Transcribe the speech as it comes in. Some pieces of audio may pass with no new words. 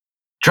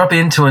Drop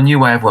into a new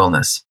way of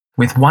wellness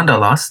with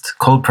Wonderlust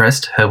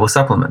cold-pressed herbal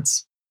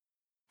supplements.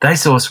 They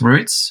source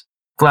roots,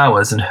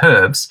 flowers, and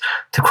herbs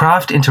to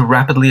craft into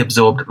rapidly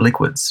absorbed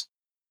liquids.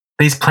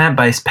 These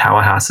plant-based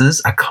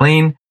powerhouses are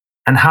clean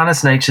and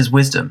harness nature's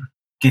wisdom,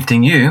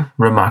 gifting you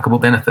remarkable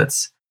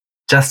benefits,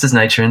 just as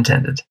nature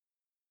intended.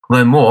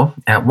 Learn more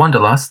at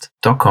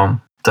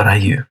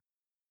wanderlust.com.au.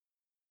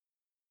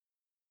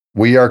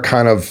 We are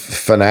kind of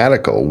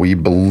fanatical. We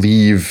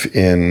believe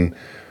in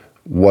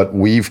what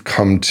we've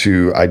come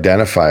to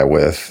identify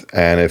with,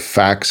 and if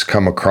facts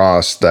come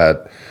across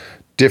that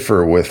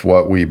differ with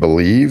what we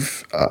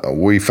believe,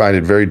 we find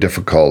it very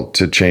difficult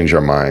to change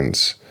our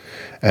minds.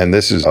 And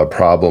this is a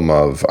problem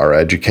of our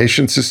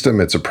education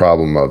system. It's a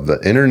problem of the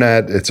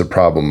internet. It's a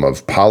problem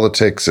of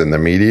politics and the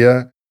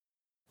media.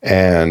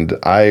 And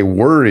I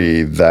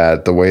worry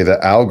that the way the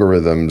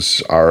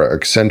algorithms are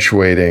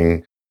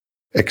accentuating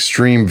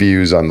extreme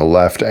views on the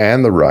left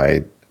and the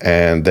right,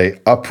 and they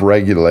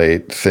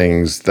upregulate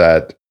things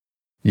that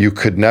you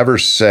could never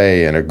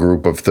say in a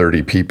group of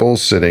 30 people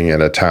sitting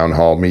in a town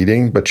hall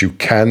meeting, but you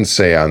can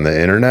say on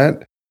the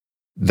internet,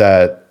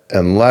 that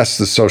unless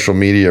the social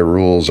media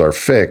rules are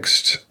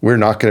fixed, we're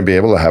not going to be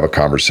able to have a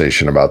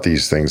conversation about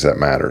these things that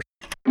matter.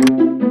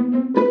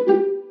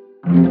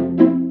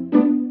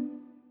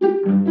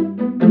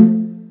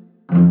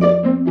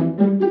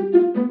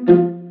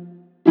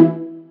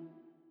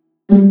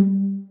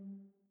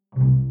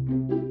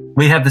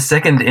 We have the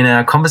second in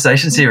our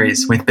conversation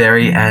series with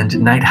Barry and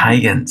Nate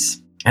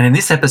Hagens. And in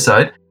this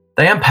episode,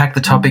 they unpack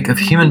the topic of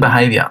human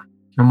behaviour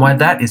and why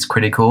that is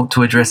critical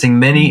to addressing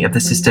many of the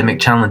systemic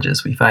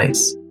challenges we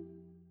face.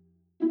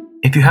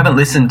 If you haven't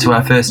listened to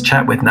our first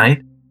chat with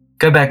Nate,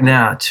 go back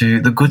now to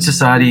The Good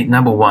Society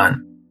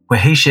 #1, where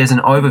he shares an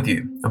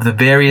overview of the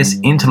various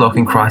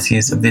interlocking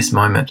crises of this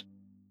moment,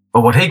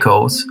 or what he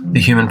calls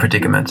the human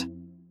predicament.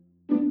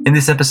 In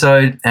this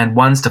episode and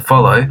ones to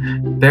follow,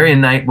 Barry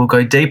and Nate will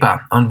go deeper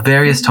on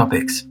various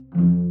topics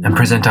and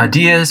present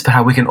ideas for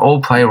how we can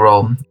all play a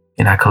role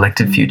in our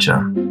collective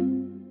future.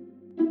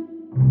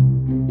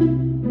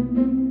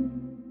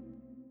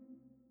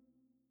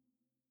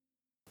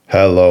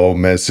 Hello,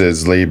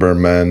 Mrs.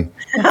 Lieberman.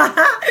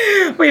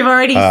 We've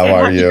already How said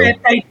are happy you?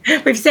 birthday.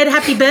 We've said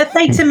happy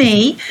birthday to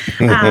me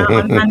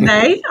on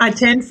Monday. I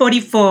turned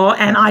 44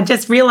 and I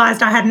just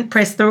realised I hadn't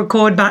pressed the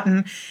record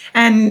button,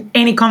 and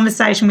any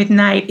conversation with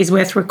Nate is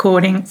worth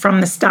recording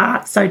from the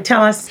start. So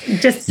tell us,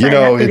 just say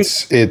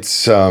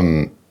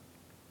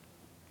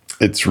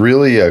it's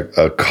really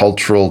a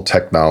cultural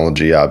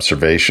technology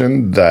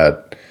observation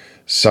that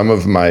some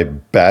of my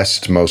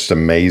best, most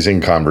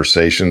amazing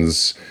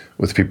conversations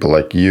with people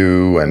like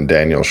you and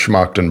Daniel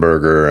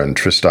Schmachtenberger and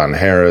Tristan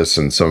Harris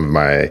and some of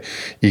my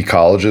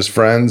ecologist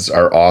friends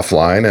are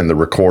offline and the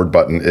record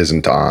button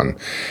isn't on.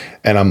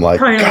 And I'm like,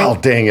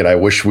 God dang it, I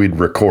wish we'd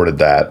recorded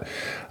that.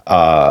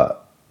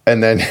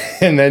 And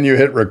then you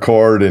hit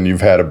record and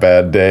you've had a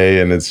bad day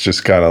and it's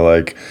just kind of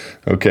like,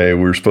 okay,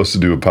 we're supposed to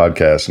do a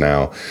podcast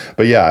now.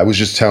 But yeah, I was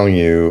just telling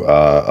you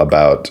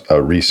about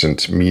a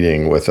recent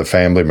meeting with a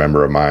family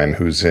member of mine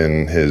who's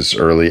in his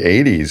early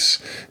 80s,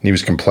 and he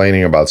was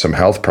complaining about some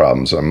health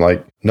problems. I'm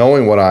like,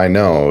 knowing what I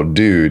know,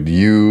 dude,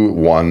 you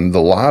won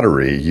the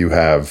lottery. You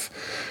have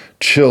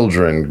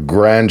children,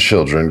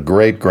 grandchildren,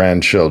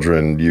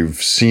 great-grandchildren.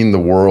 You've seen the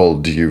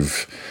world.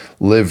 You've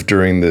lived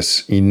during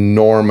this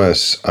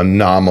enormous,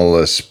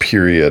 anomalous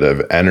period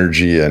of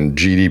energy and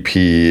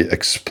GDP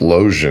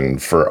explosion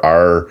for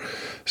our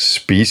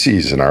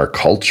species and our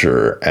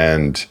culture.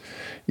 And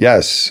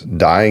yes,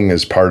 dying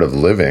is part of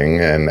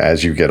living. And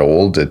as you get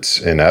old, it's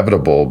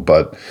inevitable.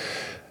 But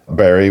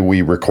Barry,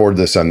 we record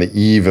this on the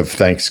eve of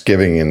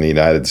Thanksgiving in the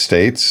United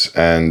States.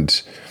 And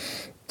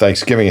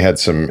Thanksgiving had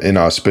some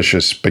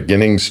inauspicious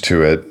beginnings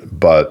to it,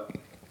 but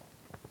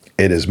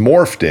it has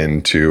morphed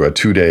into a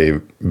 2-day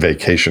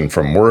vacation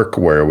from work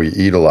where we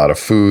eat a lot of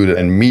food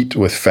and meet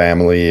with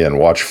family and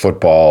watch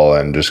football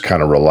and just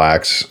kind of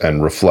relax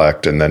and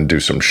reflect and then do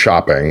some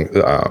shopping,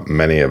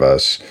 many of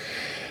us.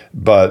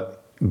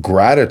 But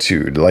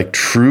gratitude, like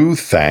true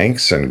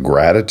thanks and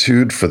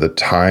gratitude for the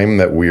time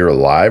that we are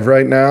alive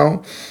right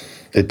now,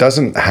 it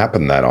doesn't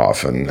happen that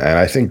often. And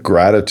I think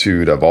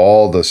gratitude of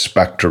all the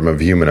spectrum of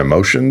human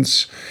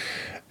emotions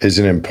is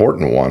an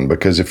important one,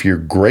 because if you're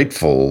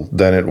grateful,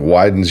 then it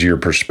widens your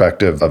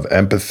perspective of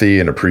empathy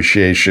and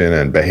appreciation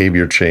and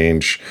behavior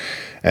change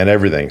and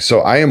everything.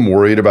 So I am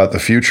worried about the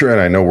future, and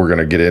I know we're going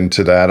to get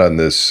into that on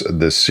this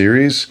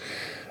series,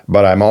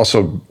 but I'm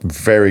also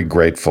very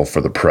grateful for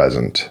the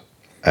present.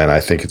 And I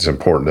think it's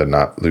important to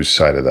not lose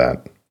sight of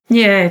that.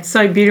 Yeah, it's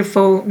so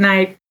beautiful,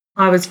 Nate.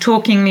 I was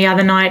talking the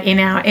other night in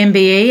our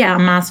MBE, our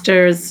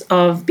Masters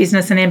of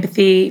Business and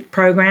Empathy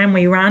program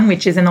we run,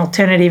 which is an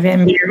alternative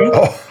MBA.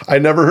 Oh, I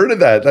never heard of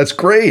that. That's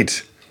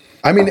great.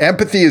 I mean,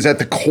 empathy is at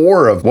the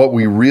core of what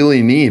we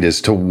really need,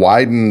 is to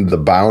widen the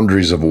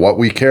boundaries of what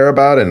we care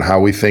about and how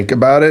we think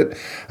about it.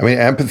 I mean,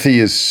 empathy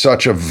is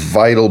such a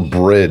vital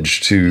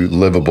bridge to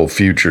livable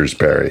futures,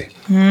 Barry.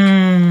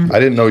 I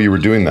didn't know you were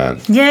doing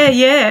that.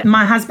 Yeah.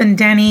 My husband,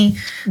 Danny,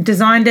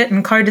 designed it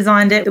and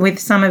co-designed it with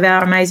some of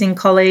our amazing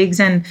colleagues.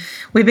 And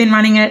we've been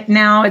running it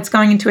now. It's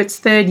going into its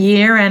third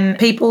year. And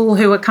people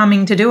who are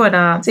coming to do it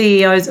are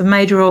CEOs of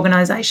major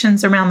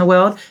organizations around the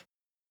world.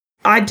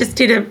 I just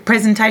did a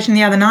presentation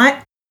the other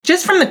night.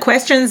 Just from the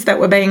questions that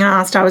were being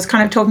asked, I was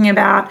kind of talking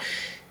about,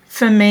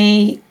 for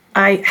me,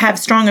 I have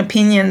strong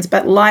opinions,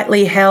 but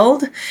lightly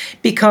held,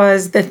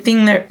 because the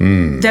thing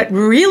that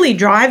really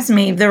drives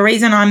me, the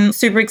reason I'm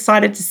super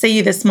excited to see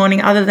you this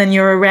morning, other than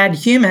you're a rad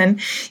human,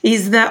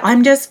 is that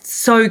I'm just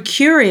so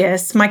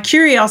curious. My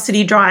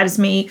curiosity drives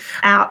me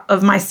out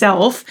of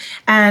myself,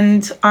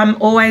 and I'm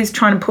always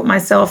trying to put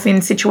myself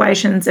in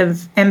situations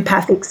of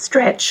empathic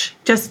stretch,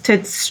 just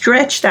to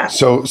stretch that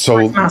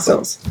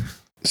muscles.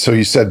 So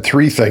you said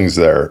three things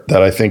there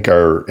that I think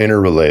are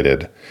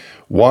interrelated.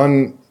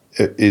 One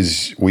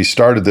is, we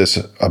started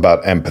this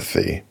about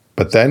empathy,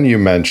 but then you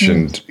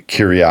mentioned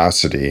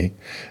curiosity,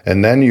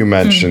 and then you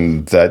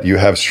mentioned that you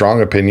have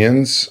strong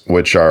opinions,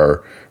 which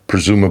are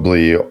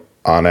presumably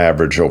on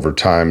average over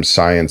time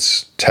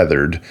science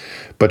tethered,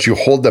 but you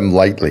hold them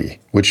lightly,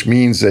 which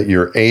means that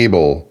you're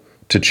able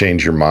to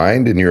change your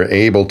mind, and you're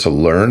able to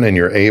learn, and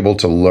you're able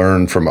to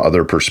learn from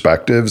other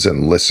perspectives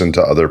and listen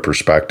to other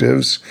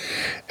perspectives.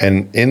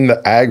 And in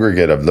the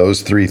aggregate of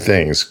those three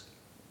things,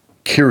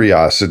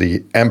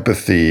 curiosity,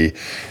 empathy,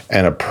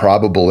 and a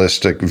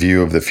probabilistic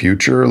view of the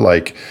future,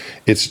 like,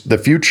 it's the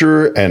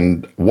future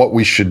and what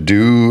we should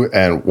do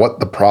and what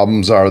the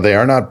problems are, they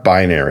are not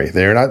binary.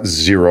 They are not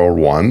 0 or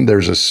 1.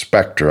 There's a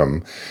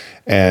spectrum,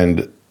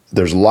 and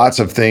there's lots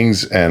of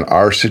things, and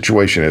our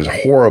situation is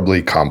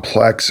horribly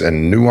complex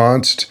and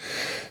nuanced.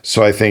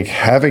 So I think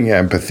having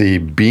empathy,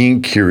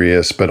 being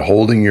curious, but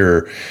holding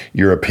your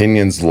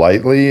opinions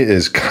lightly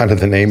is kind of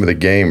the name of the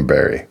game,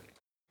 Barry.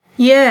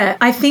 Yeah,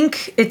 I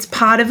think it's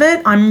part of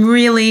it. I'm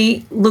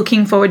really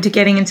looking forward to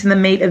getting into the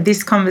meat of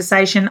this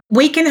conversation.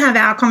 We can have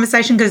our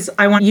conversation, because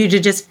I want you to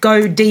just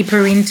go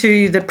deeper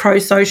into the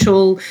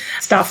pro-social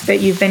stuff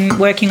that you've been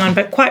working on.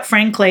 But quite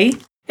frankly,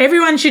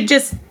 everyone should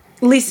just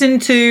listen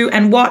to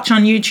and watch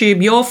on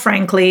YouTube your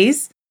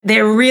Franklies.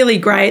 They're really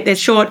great. They're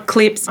short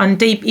clips on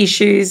deep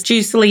issues,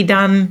 juicily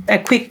done, a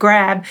quick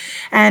grab.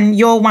 And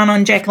your one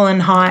on Jekyll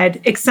and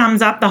Hyde, it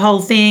sums up the whole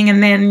thing,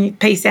 and then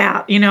peace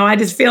out. You know, I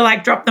just feel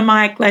like drop the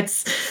mic.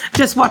 Let's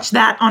just watch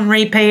that on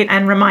repeat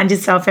and remind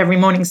yourself every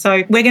morning.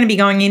 So we're going to be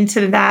going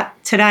into that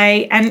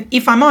today. And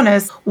if I'm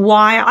honest,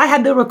 why I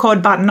had the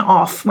record button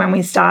off when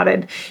we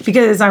started,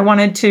 because I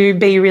wanted to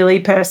be really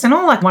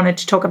personal. I wanted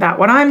to talk about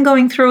what I'm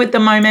going through at the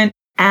moment.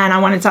 And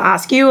I wanted to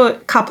ask you a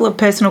couple of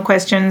personal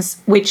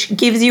questions, which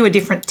gives you a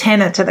different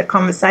tenor to the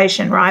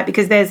conversation, right?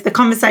 Because there's the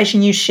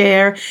conversation you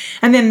share,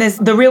 and then there's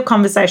the real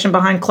conversation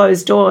behind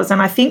closed doors.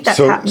 And I think that's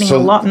happening a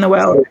lot in the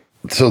world.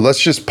 So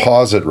let's just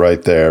pause it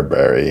right there,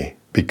 Barry,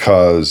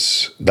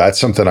 because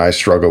that's something I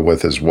struggle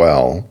with as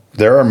well.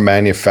 There are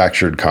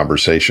manufactured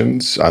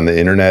conversations on the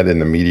internet and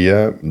the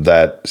media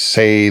that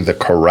say the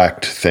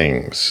correct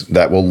things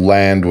that will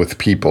land with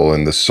people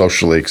in the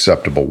socially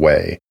acceptable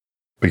way.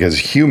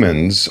 Because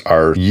humans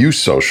are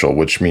eusocial,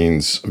 which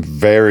means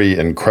very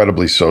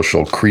incredibly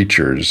social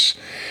creatures.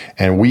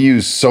 And we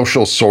use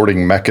social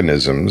sorting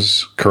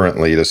mechanisms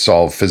currently to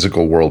solve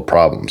physical world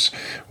problems.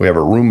 We have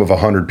a room of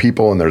 100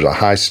 people, and there's a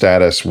high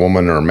status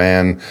woman or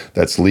man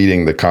that's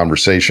leading the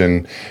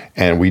conversation.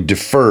 And we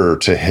defer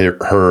to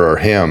her or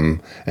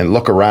him and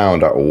look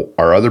around.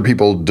 Are other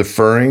people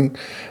deferring?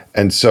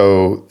 And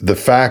so the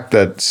fact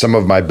that some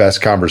of my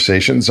best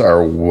conversations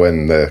are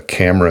when the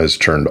camera is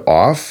turned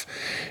off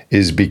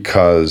is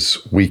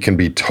because we can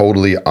be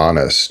totally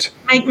honest.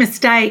 Make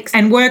mistakes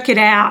and work it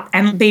out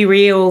and be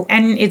real.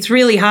 And it's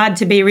really hard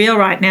to be real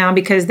right now,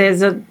 because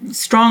there's a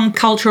strong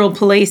cultural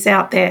police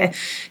out there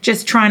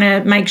just trying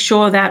to make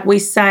sure that we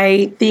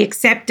say the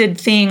accepted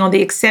thing or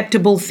the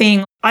acceptable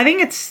thing. I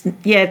think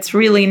it's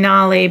really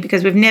gnarly,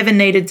 because we've never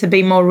needed to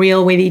be more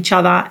real with each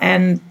other,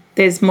 and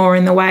there's more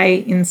in the way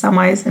in some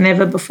ways than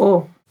ever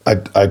before.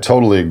 I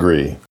totally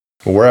agree.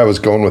 Where I was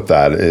going with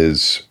that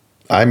is,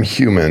 I'm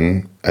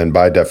human, and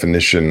by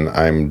definition,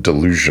 I'm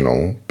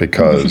delusional,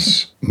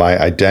 because my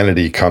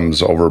identity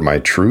comes over my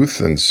truth.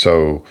 And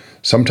so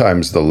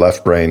sometimes the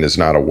left brain is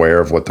not aware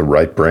of what the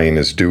right brain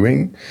is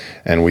doing.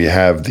 And we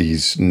have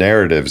these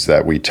narratives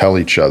that we tell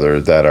each other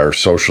that are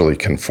socially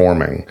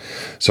conforming.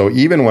 So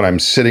even when I'm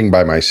sitting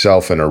by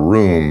myself in a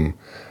room,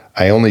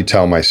 I only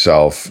tell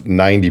myself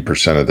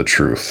 90% of the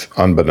truth,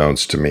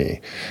 unbeknownst to me.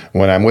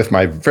 When I'm with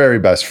my very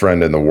best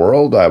friend in the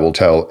world, I will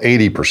tell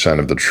 80%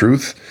 of the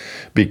truth,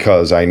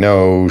 because I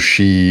know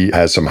she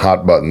has some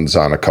hot buttons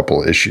on a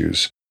couple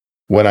issues.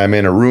 When I'm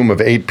in a room of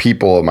 8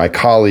 people, my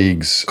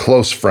colleagues,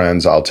 close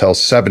friends, I'll tell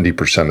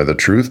 70% of the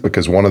truth,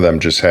 because one of them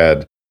just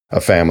had a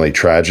family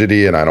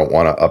tragedy and I don't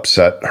want to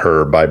upset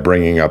her by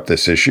bringing up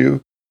this issue.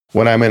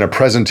 When I'm in a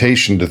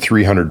presentation to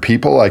 300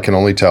 people, I can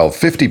only tell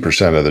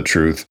 50% of the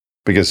truth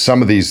because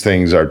some of these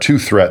things are too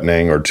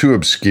threatening or too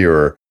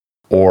obscure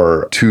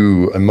or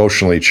too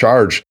emotionally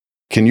charged.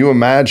 Can you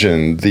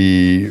imagine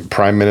the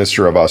Prime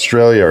Minister of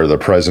Australia or the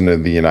President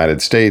of the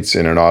United States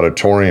in an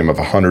auditorium of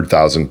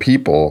 100,000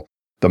 people?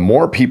 The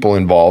more people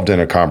involved in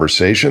a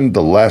conversation,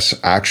 the less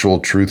actual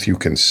truth you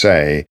can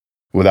say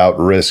without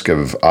risk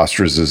of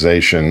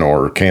ostracization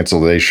or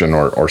cancellation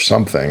or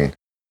something.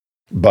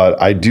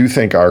 But I do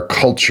think our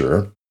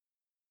culture,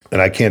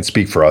 and I can't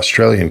speak for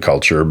Australian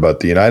culture, but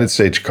the United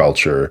States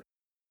culture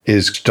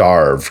is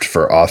starved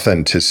for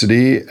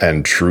authenticity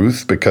and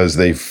truth because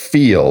they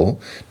feel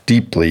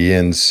deeply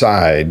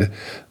inside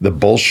the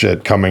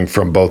bullshit coming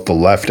from both the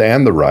left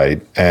and the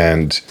right.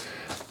 And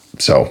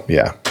so,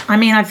 yeah. I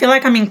mean, I feel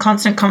like I'm in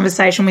constant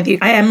conversation with you.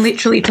 I am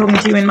literally talking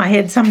to you in my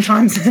head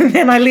sometimes, and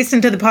then I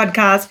listen to the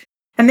podcast,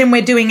 and then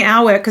we're doing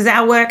our work because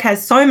our work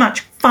has so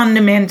much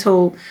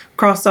fundamental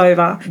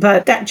crossover.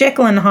 But that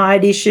Jekyll and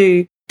Hyde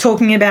issue,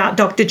 talking about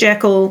Dr.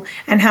 Jekyll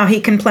and how he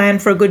can plan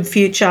for a good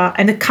future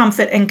and the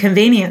comfort and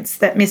convenience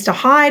that Mr.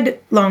 Hyde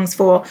longs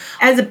for.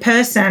 As a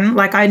person,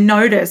 like, I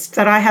noticed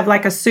that I have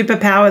like a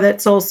superpower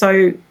that's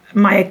also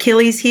my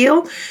Achilles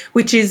heel,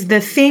 which is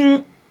the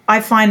thing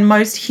I find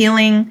most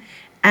healing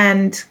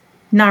and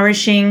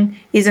nourishing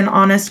is an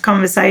honest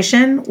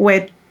conversation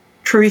where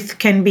truth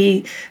can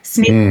be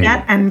sniffed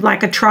at and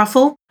like a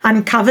truffle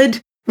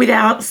uncovered with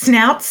our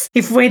snouts.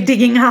 If we're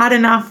digging hard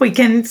enough, we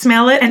can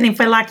smell it. And if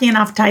we're lucky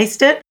enough,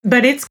 taste it.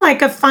 But it's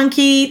like a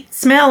funky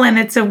smell and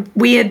it's a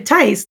weird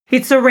taste.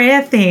 It's a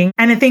rare thing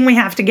and a thing we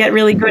have to get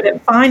really good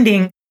at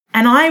finding.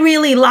 And I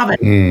really love it.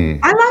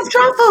 I love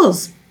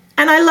truffles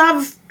and I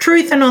love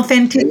truth and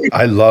authenticity.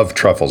 I love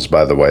truffles,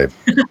 by the way.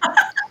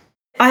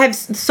 I have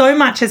so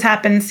much has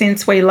happened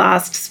since we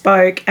last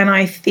spoke. And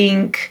I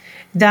think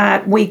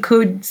that we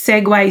could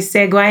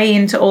segue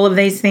into all of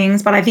these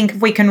things. But I think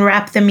if we can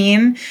wrap them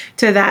in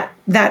to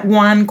that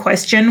one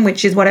question,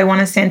 which is what I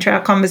want to center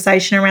our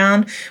conversation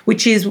around,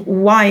 which is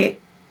why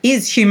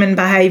is human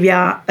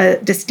behavior a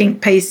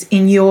distinct piece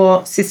in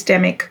your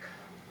systemic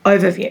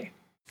overview?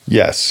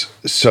 Yes.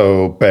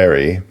 So,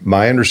 Barry,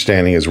 my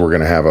understanding is we're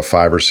going to have a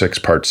 5 or 6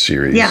 part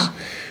series. Yeah.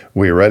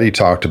 We already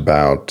talked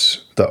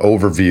about the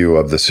overview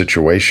of the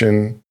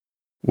situation,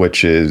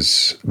 which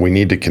is we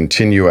need to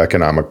continue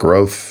economic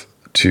growth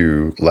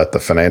to let the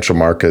financial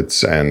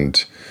markets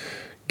and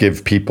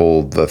give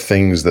people the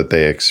things that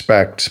they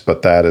expect.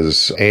 But that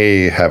is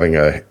having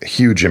a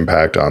huge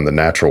impact on the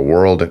natural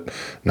world,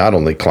 not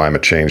only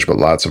climate change, but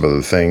lots of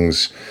other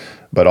things,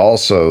 but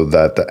also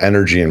that the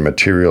energy and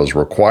materials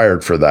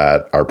required for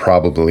that are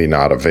probably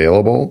not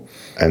available.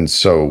 And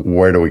so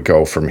where do we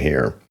go from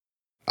here?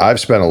 I've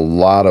spent a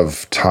lot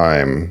of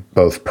time,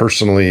 both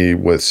personally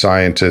with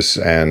scientists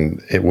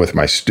and with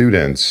my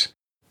students,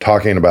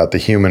 talking about the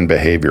human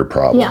behavior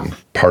problem,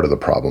 part of the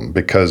problem,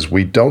 because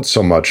we don't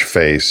so much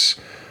face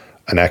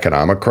an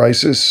economic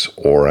crisis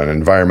or an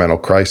environmental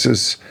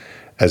crisis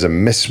as a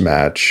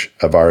mismatch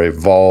of our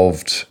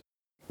evolved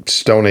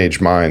Stone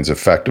Age minds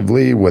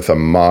effectively with a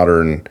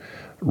modern,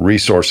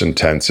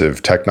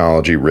 resource-intensive,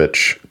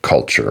 technology-rich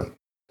culture.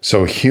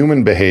 So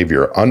human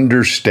behavior,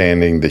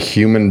 understanding the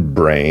human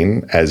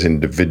brain as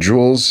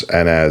individuals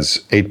and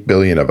as 8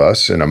 billion of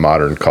us in a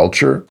modern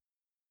culture,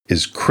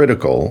 is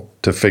critical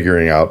to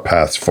figuring out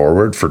paths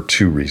forward for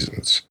 2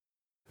 reasons.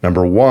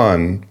 Number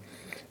 1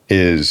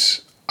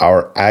 is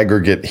our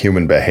aggregate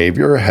human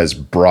behavior has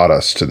brought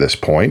us to this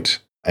point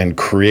and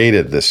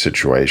created this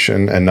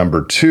situation. And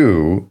number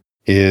 2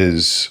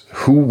 is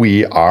who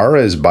we are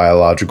as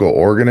biological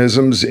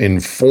organisms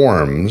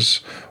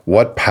informs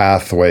what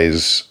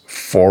pathways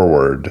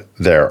forward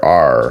there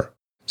are.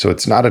 So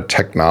it's not a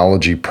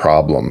technology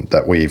problem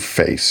that we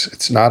face.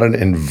 It's not an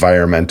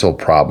environmental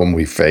problem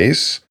we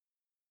face.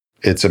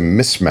 It's a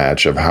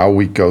mismatch of how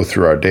we go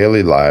through our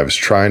daily lives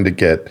trying to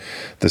get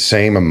the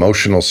same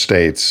emotional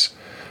states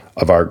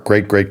of our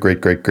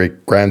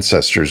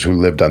great-great-great-great-great-grandcestors who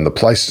lived on the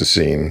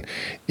Pleistocene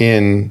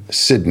in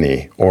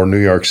Sydney or New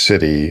York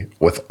City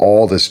with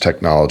all this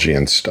technology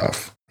and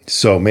stuff.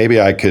 So maybe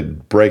I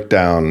could break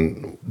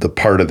down the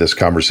part of this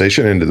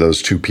conversation into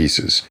those 2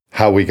 pieces.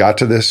 How we got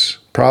to this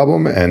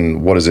problem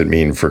and what does it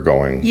mean for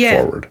going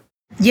forward?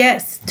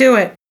 Yes, do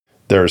it.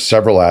 There are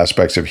several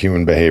aspects of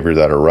human behavior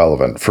that are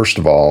relevant. First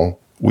of all,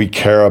 we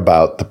care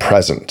about the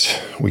present.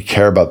 We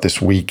care about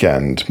this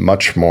weekend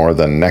much more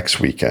than next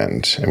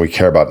weekend. And we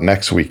care about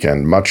next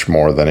weekend much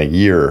more than a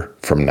year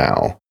from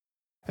now.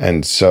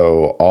 And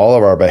so all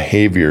of our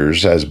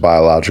behaviors as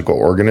biological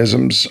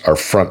organisms are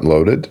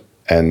front-loaded.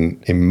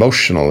 And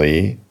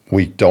emotionally,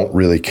 we don't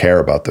really care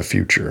about the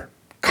future.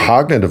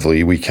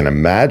 Cognitively, we can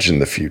imagine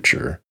the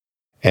future.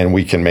 And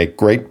we can make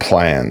great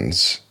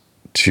plans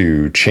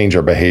to change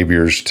our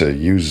behaviors, to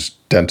use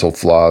dental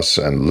floss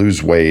and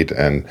lose weight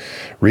and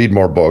read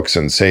more books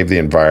and save the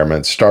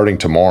environment starting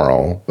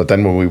tomorrow. But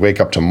then when we wake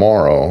up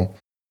tomorrow,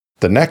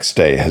 the next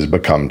day has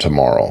become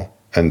tomorrow.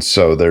 And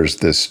so there's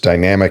this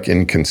dynamic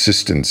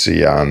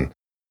inconsistency on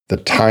the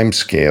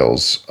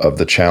timescales of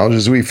the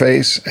challenges we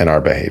face and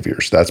our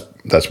behaviors.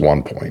 That's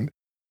one point.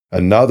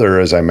 Another,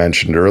 as I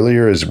mentioned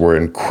earlier, is we're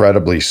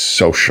incredibly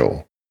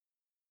social.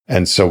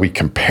 And so we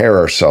compare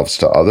ourselves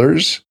to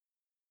others.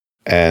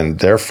 And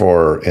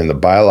therefore, in the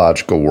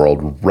biological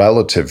world,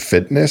 relative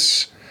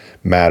fitness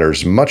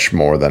matters much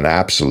more than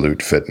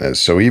absolute fitness.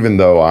 So even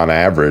though on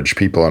average,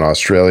 people in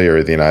Australia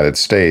or the United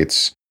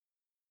States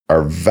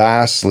are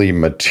vastly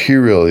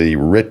materially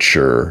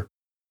richer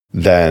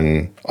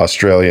than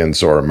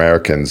Australians or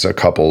Americans a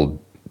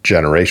couple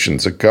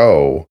generations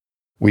ago,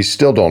 we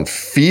still don't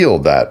feel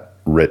that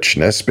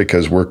richness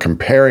because we're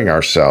comparing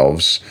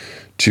ourselves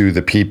to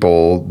the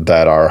people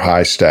that are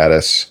high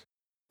status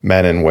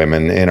men and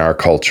women in our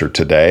culture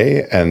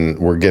today. And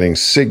we're getting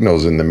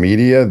signals in the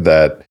media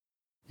that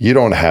you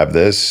don't have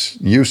this,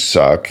 you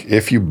suck.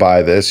 If you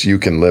buy this, you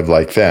can live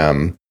like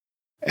them.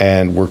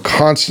 And we're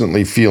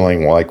constantly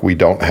feeling like we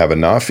don't have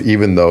enough,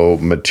 even though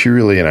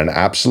materially in an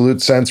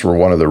absolute sense, we're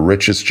one of the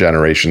richest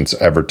generations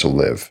ever to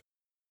live.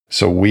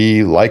 So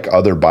we, like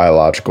other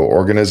biological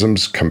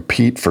organisms,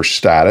 compete for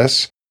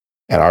status.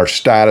 And our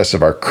status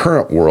of our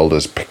current world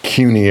is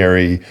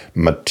pecuniary,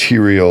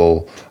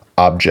 material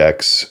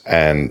objects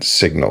and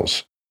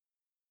signals.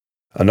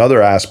 Another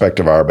aspect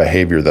of our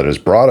behavior that has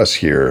brought us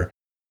here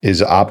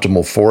is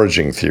optimal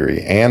foraging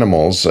theory.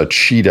 Animals, a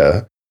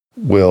cheetah,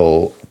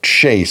 will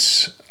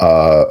chase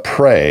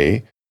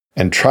prey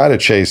and try to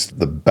chase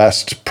the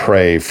best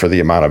prey for the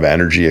amount of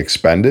energy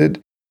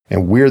expended.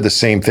 And we're the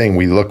same thing.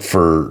 We look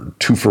for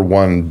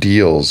 2-for-1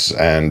 deals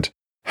and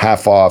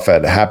half off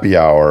at happy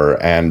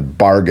hour and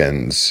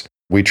bargains.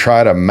 We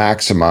try to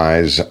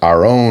maximize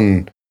our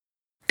own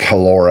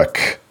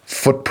caloric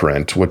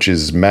footprint, which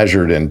is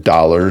measured in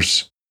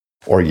dollars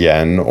or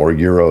yen or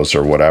euros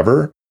or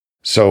whatever.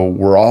 So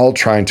we're all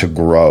trying to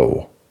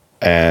grow.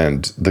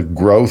 And the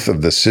growth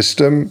of the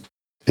system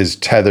is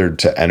tethered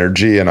to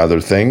energy and other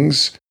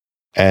things.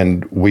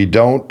 And we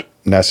don't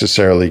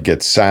necessarily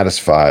get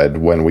satisfied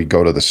when we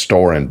go to the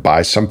store and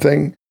buy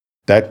something.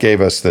 That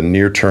gave us the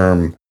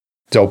near-term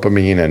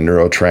dopamine and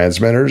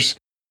neurotransmitters,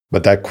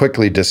 but that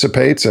quickly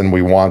dissipates and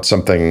we want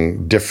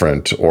something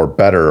different or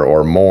better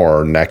or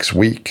more next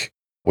week,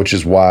 which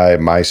is why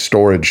my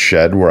storage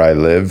shed where I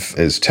live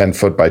is 10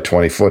 foot by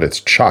 20 foot. It's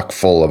chock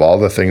full of all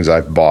the things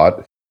I've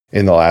bought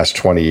in the last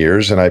 20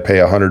 years, and I pay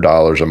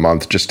 $100 a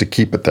month just to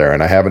keep it there,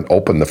 and I haven't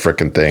opened the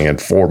frickin' thing in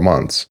 4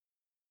 months.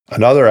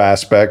 Another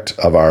aspect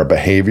of our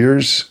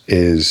behaviors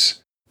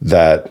is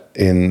that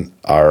in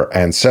our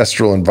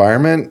ancestral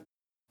environment,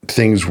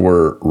 things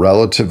were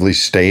relatively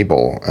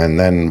stable, and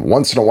then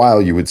once in a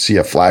while you would see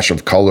a flash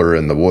of color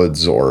in the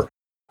woods or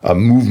a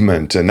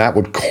movement, and that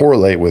would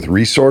correlate with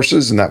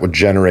resources, and that would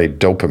generate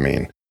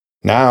dopamine.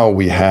 Now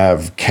we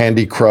have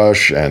Candy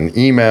Crush and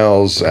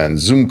emails and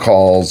Zoom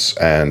calls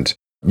and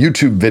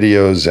YouTube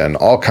videos and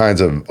all kinds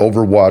of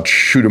Overwatch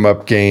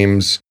shoot-'em-up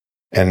games.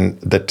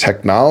 And the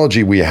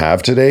technology we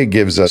have today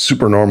gives us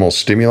supernormal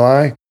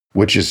stimuli,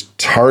 which is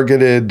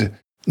targeted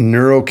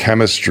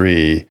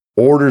neurochemistry,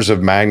 orders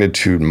of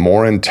magnitude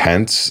more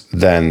intense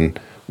than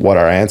what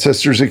our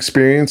ancestors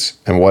experienced.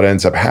 And what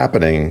ends up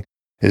happening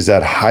is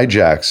that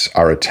hijacks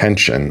our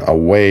attention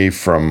away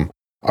from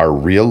our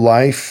real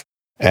life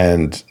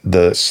and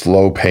the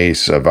slow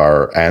pace of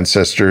our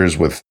ancestors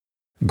with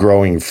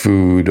growing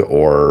food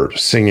or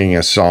singing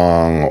a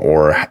song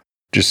or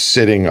just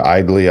sitting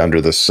idly under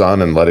the sun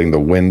and letting the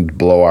wind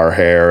blow our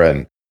hair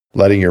and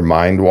letting your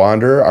mind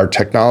wander. Our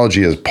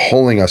technology is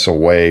pulling us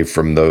away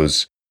from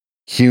those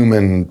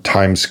human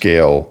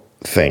timescale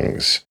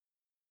things.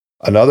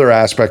 Another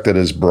aspect that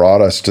has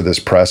brought us to this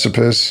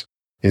precipice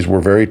is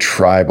we're very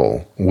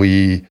tribal.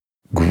 We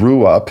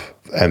grew up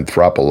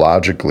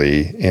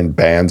anthropologically in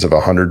bands of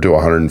 100 to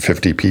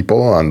 150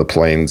 people on the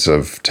plains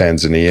of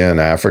Tanzania and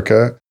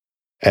Africa.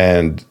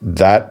 And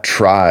that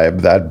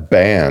tribe, that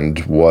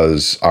band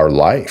was our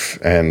life.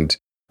 And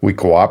we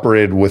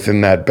cooperated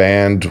within that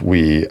band.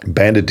 We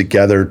banded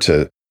together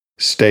to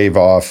stave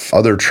off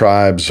other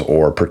tribes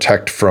or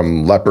protect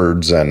from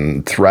leopards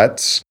and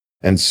threats.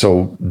 And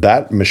so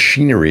that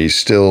machinery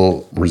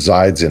still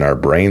resides in our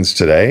brains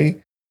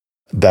today,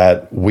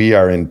 that we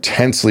are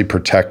intensely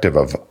protective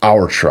of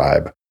our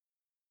tribe.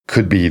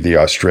 Could be the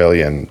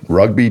Australian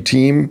rugby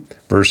team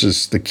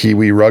versus the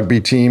Kiwi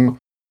rugby team.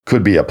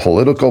 Could be a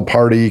political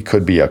party,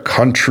 could be a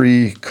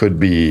country, could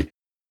be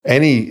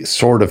any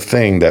sort of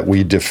thing that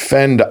we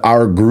defend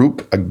our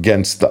group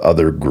against the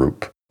other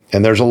group.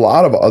 And there's a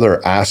lot of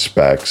other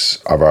aspects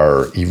of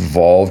our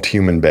evolved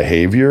human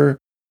behavior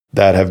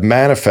that have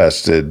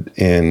manifested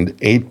in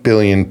 8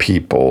 billion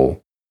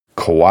people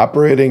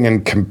cooperating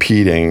and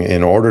competing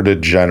in order to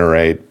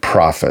generate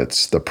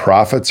profits. The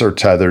profits are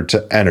tethered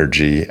to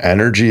energy.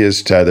 Energy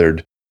is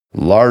tethered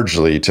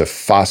largely to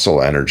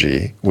fossil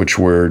energy, which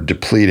we're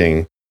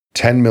depleting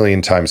 10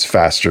 million times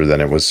faster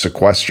than it was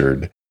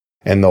sequestered.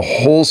 And the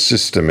whole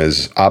system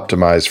is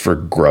optimized for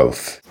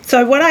growth.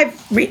 So what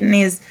I've written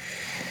is,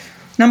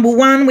 number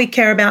one, we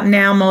care about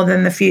now more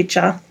than the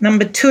future.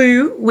 Number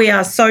two, we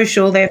are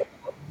social, therefore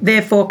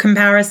therefore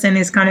comparison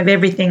is kind of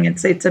everything.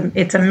 It's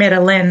a meta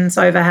lens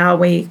over how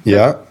we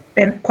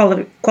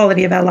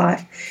quality of our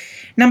life.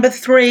 Number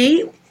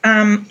 3,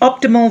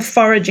 optimal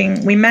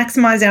foraging. We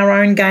maximize our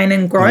own gain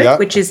and growth,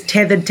 which is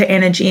tethered to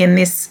energy in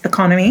this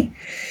economy.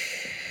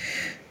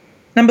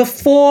 Number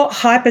 4,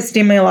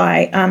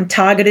 hyperstimuli.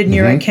 Targeted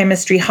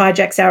neurochemistry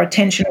hijacks our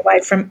attention away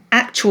from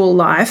actual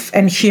life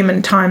and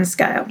human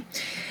timescale.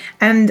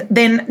 And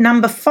then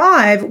number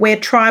 5, we're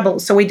tribal.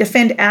 So we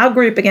defend our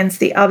group against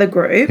the other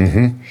group.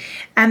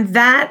 And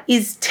that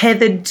is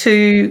tethered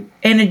to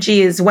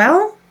energy as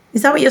well.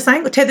 Is that what you're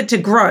saying? Or tethered to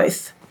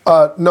growth?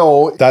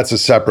 No, that's a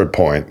separate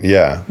point.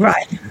 Yeah.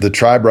 Right. The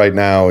tribe right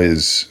now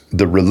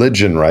the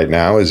religion right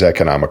now is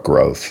economic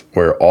growth,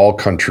 where all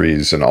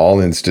countries and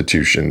all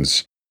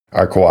institutions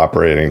are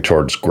cooperating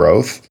towards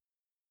growth.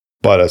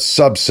 But a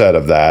subset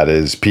of that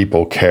is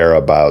people care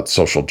about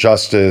social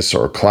justice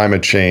or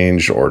climate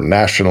change or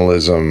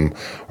nationalism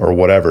or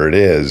whatever it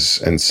is.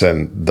 And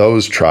then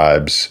those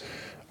tribes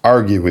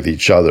argue with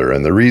each other.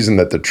 And the reason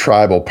that the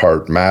tribal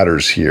part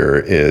matters here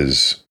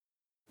is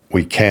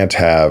we can't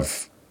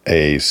have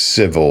a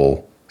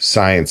civil,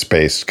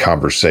 science-based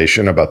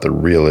conversation about the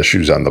real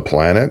issues on the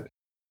planet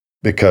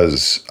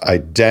because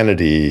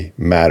identity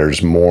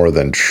matters more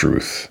than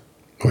truth,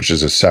 which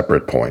is a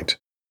separate point.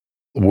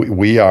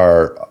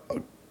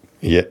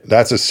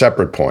 That's a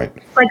separate point.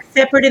 Like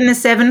separate in the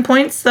 7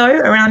 points, though,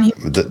 around here?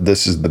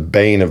 This is the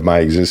bane of my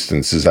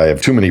existence, is I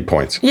have too many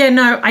points. Yeah,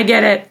 no, I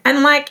get it.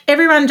 And like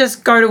everyone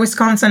just go to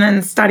Wisconsin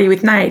and study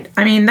with Nate.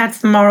 I mean, that's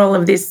the moral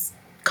of this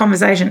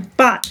conversation.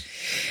 But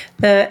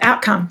the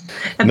outcome.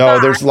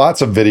 There's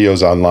lots of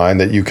videos online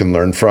that you can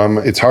learn from.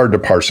 It's hard to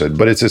parse it,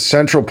 but it's a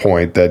central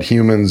point that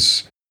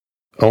humans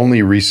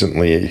only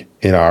recently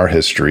in our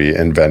history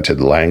invented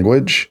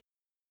language.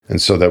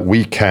 And so that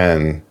we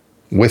can,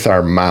 with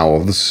our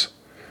mouths,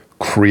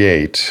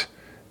 create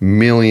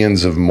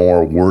millions of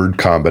more word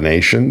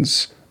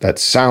combinations that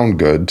sound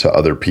good to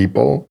other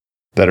people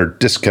that are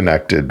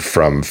disconnected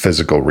from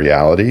physical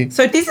reality.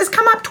 So this has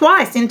come up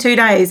twice in 2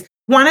 days.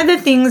 One of the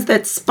things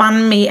that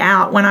spun me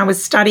out when I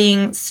was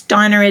studying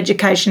Steiner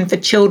education for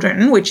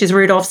children, which is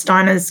Rudolf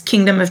Steiner's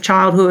Kingdom of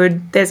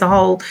Childhood, there's a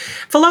whole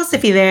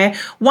philosophy there.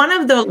 One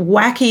of the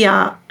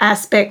wackier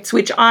aspects,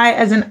 which I,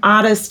 as an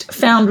artist,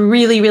 found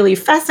really, really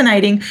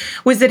fascinating,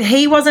 was that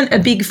he wasn't a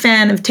big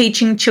fan of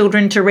teaching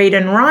children to read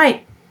and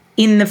write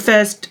in the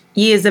first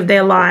years of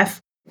their life.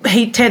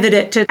 He tethered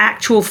it to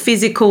actual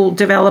physical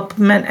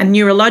development and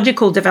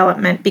neurological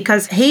development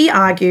because he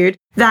argued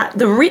that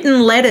the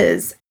written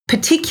letters,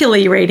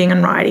 particularly reading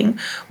and writing,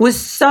 was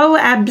so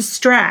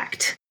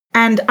abstract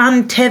and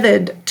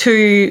untethered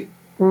to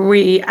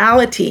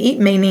reality,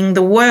 meaning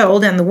the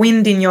world and the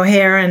wind in your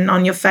hair and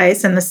on your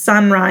face and the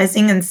sun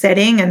rising and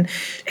setting. And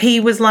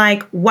he was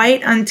like,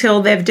 wait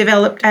until they've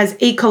developed as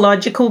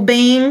ecological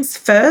beings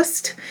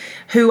first,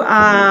 who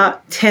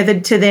are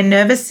tethered to their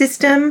nervous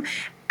system,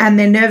 and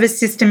their nervous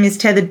system is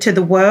tethered to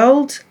the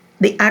world,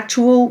 the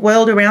actual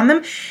world around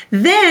them.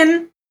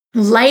 Then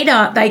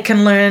later, they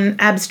can learn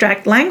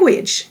abstract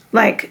language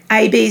like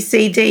A, B,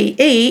 C, D,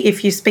 E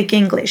if you speak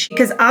English,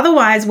 because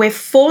otherwise we're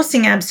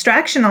forcing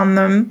abstraction on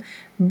them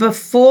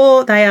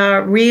before they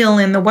are real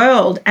in the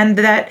world. And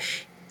that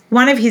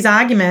one of his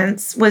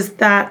arguments was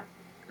that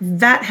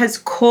that has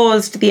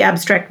caused the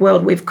abstract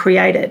world we've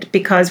created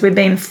because we've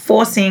been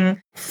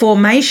forcing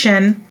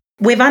formation.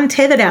 We've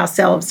untethered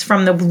ourselves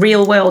from the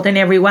real world in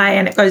every way,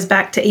 and it goes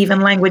back to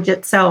even language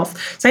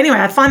itself. So anyway,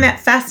 I find that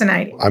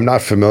fascinating. I'm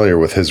not familiar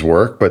with his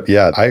work, but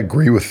yeah, I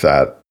agree with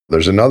that.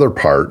 There's another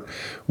part,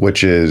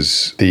 which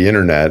is the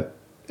internet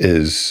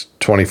is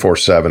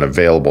 24/7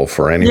 available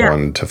for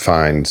anyone to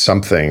find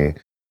something,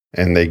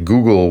 and they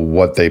Google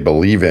what they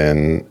believe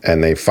in,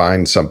 and they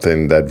find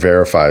something that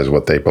verifies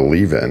what they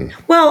believe in.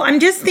 Well, I'm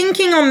just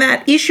thinking on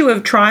that issue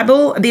of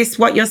tribal,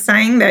 what you're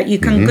saying, that you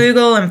can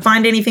Google and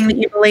find anything that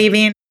you believe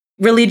in.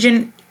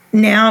 Religion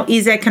now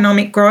is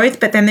economic growth,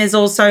 but then there's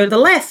also the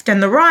left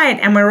and the right,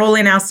 and we're all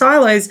in our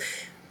silos.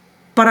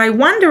 But I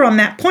wonder on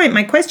that point,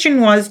 my question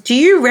was, do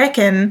you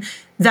reckon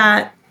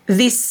that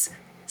this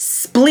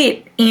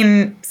split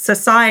in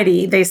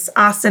society, this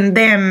us and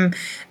them,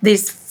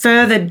 this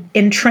further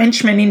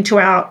entrenchment into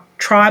our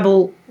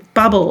tribal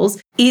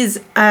bubbles is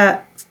a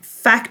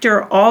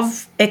factor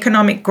of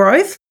economic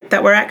growth,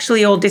 that we're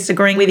actually all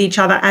disagreeing with each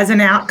other as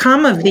an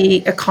outcome of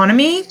the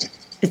economy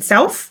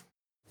itself?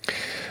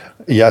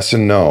 Yes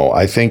and no.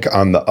 I think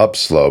on the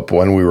upslope,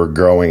 when we were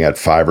growing at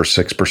 5 or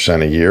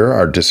 6% a year,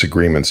 our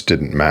disagreements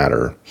didn't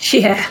matter.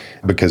 Yeah.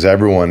 Because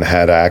everyone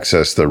had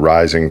access, the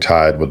rising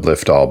tide would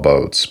lift all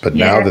boats. But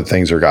now that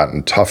things are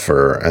gotten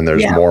tougher and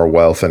there's more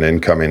wealth and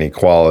income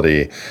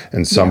inequality,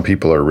 and some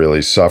people are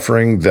really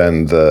suffering,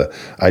 then the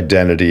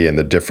identity and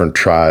the different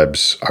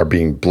tribes are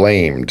being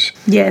blamed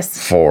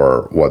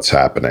for what's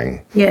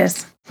happening.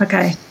 Yes.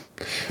 Okay.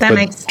 That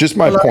makes just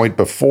my point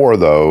before,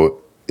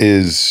 though,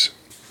 is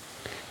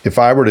if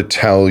I were to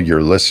tell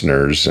your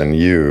listeners and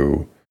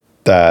you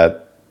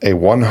that a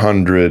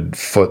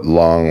 100-foot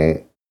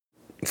long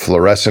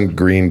fluorescent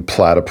green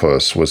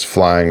platypus was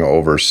flying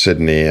over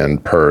Sydney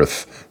and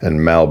Perth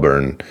and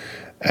Melbourne.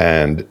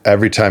 And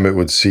every time it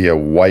would see a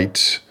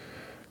white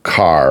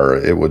car,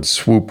 it would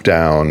swoop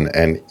down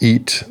and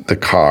eat the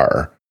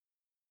car.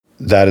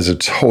 That is a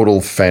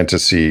total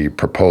fantasy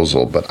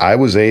proposal, but I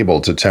was able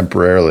to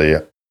temporarily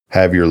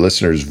have your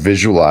listeners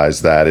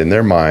visualize that in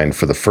their mind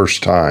for the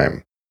first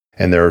time.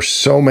 And there are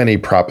so many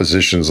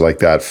propositions like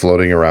that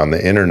floating around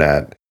the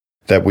internet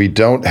that we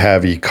don't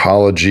have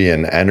ecology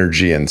and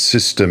energy and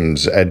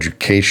systems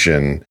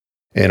education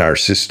in our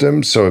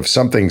system. So if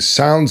something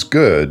sounds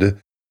good,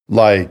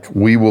 like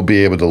we will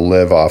be able to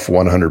live off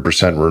 100%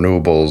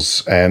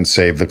 renewables and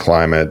save the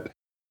climate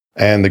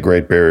and the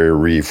Great Barrier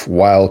Reef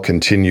while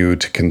continue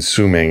to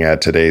consuming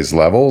at today's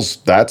levels,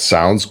 that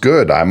sounds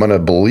good. I'm going to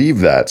believe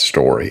that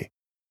story.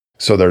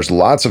 So there's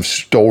lots of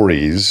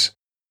stories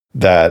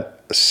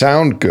that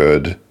sound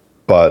good,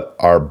 but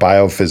are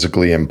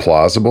biophysically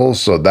implausible.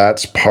 So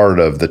that's part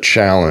of the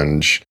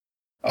challenge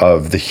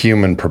of the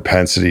human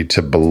propensity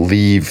to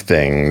believe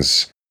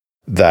things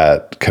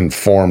that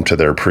conform to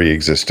their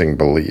pre-existing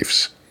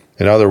beliefs.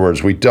 In other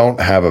words, we don't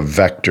have a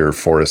vector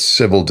for a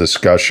civil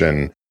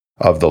discussion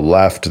of the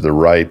left, the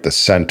right, the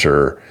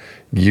center,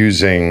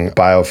 using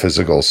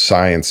biophysical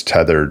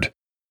science-tethered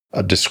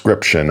a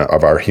description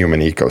of our human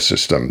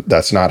ecosystem.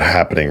 That's not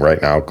happening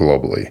right now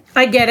globally.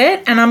 I get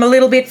it, and I'm a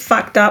little bit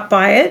fucked up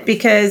by it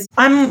because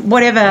I'm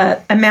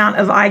whatever amount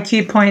of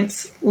IQ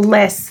points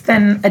less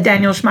than a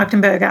Daniel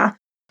Schmachtenberger.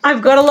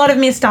 I've got a lot of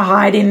Mr.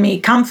 Hyde in me,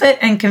 comfort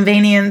and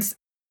convenience.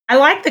 I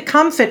like the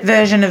comfort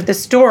version of the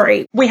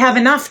story. We have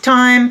enough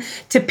time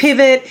to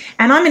pivot,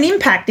 and I'm an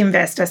impact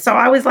investor. So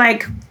I was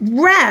like,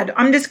 rad,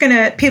 I'm just going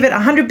to pivot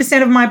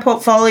 100% of my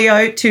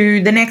portfolio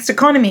to the next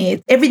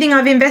economy. Everything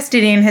I've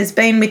invested in has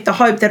been with the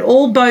hope that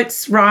all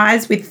boats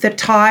rise with the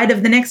tide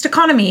of the next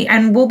economy,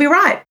 and we'll be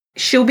right.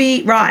 She'll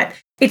be right.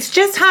 It's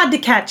just hard to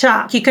catch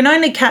up. You can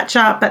only catch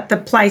up at the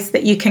place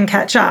that you can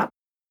catch up.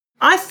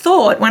 I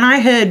thought when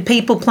I heard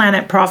people,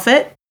 planet,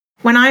 profit,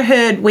 when I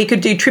heard we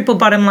could do triple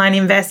bottom line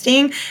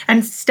investing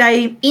and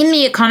stay in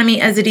the economy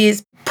as it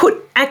is,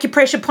 put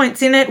acupressure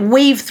points in it,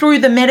 weave through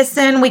the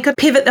medicine, we could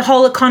pivot the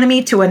whole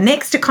economy to a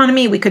next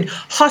economy, we could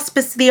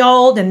hospice the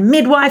old and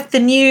midwife the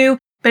new,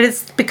 but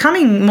it's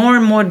becoming more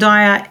and more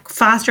dire,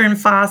 faster and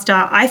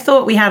faster. I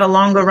thought we had a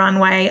longer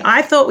runway.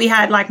 I thought we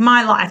had like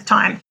my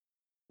lifetime.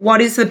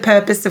 What is the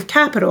purpose of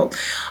capital?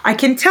 I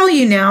can tell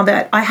you now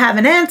that I have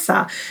an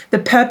answer. The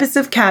purpose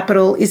of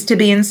capital is to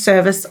be in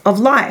service of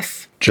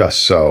life.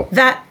 Just so.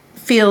 That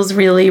feels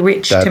really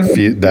rich to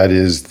me. That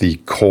is the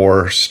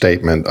core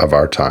statement of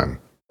our time.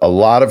 A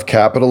lot of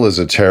capital is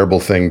a terrible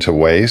thing to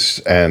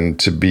waste, and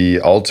to be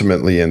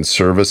ultimately in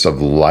service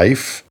of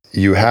life,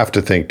 you have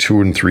to think 2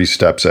 and 3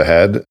 steps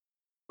ahead.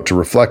 To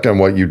reflect on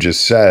what you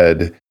just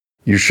said,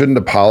 you shouldn't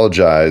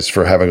apologize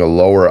for having a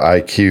lower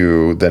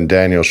IQ than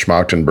Daniel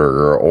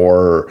Schmachtenberger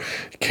or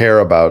care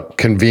about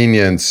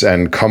convenience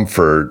and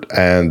comfort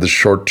and the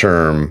short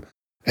term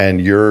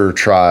and your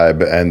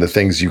tribe and the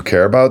things you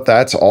care about.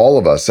 That's all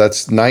of us.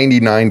 That's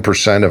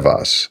 99% of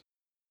us.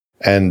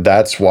 And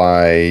that's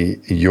why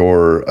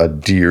you're a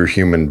dear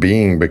human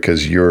being,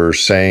 because you're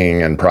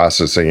saying and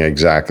processing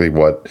exactly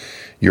what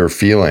you're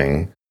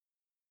feeling.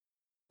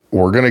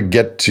 We're going to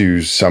get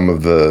to some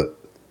of the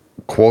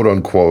quote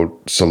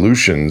unquote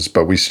solutions,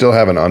 but we still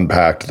haven't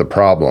unpacked the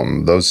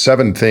problem. Those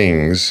 7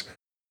 things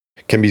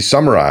can be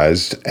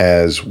summarized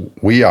as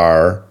we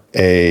are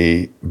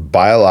a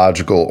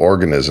biological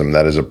organism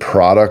that is a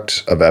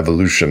product of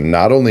evolution,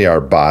 not only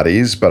our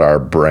bodies, but our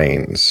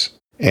brains.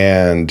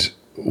 And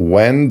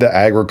when the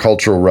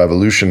agricultural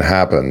revolution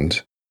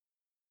happened,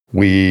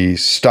 we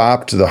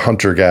stopped the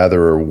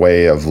hunter-gatherer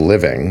way of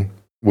living.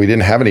 We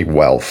didn't have any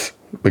wealth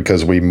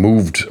because we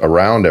moved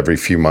around every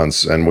few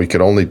months and we could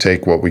only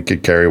take what we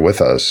could carry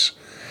with us.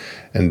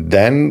 And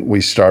then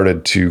we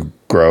started to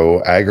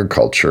grow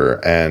agriculture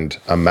and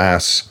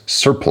amass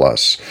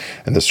surplus.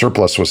 And the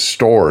surplus was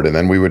stored, and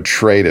then we would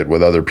trade it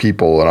with other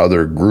people and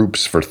other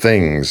groups for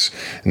things.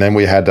 And then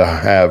we had to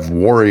have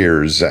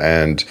warriors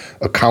and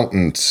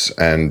accountants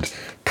and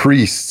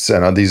priests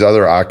and these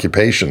other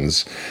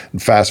occupations.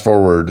 And fast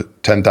forward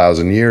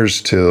 10,000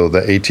 years till the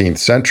 18th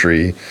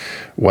century,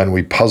 when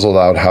we puzzled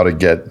out how to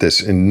get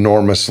this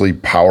enormously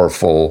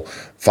powerful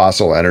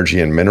fossil energy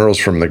and minerals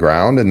from the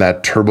ground, and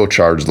that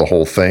turbocharged the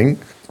whole thing.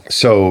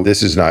 So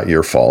this is not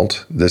your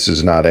fault. This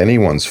is not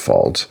anyone's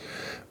fault.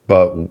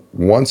 But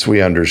once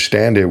we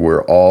understand it,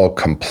 we're all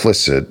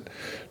complicit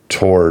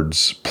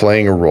towards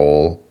playing a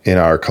role in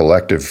our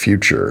collective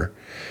future.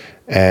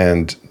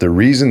 And the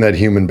reason that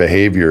human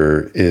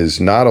behavior is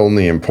not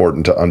only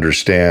important to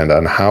understand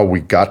on how we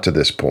got to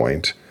this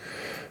point,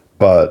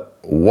 but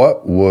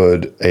what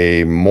would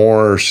a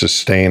more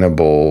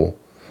sustainable,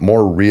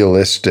 more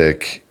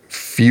realistic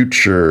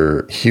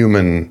future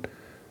human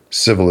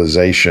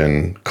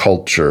civilization,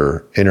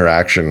 culture,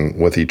 interaction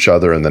with each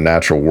other in the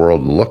natural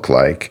world look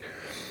like?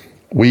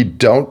 We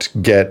don't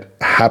get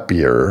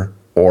happier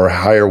or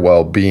higher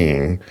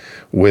well-being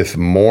with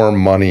more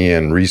money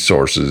and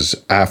resources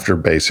after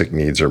basic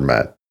needs are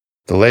met.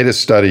 The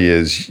latest study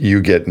is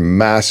you get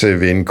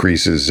massive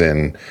increases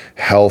in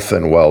health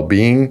and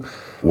well-being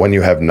when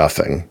you have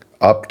nothing,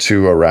 up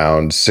to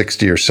around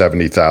 60 or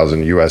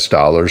 70,000 US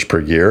dollars per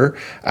year,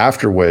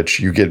 after which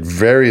you get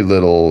very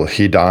little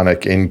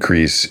hedonic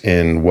increase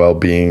in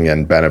well-being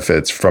and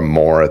benefits from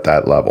more at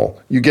that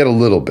level. You get a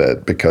little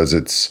bit because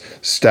it's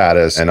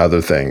status and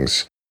other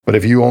things. But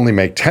if you only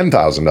make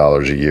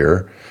 $10,000 a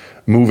year,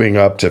 moving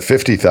up to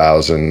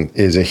 50,000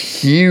 is a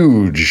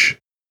huge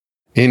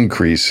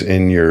increase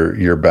in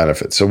your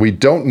benefits. So we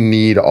don't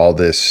need all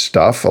this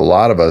stuff. A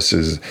lot of us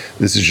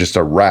this is just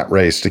a rat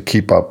race to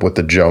keep up with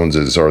the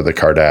Joneses or the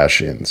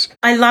Kardashians.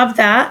 I love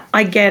that.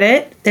 I get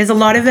it. There's a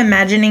lot of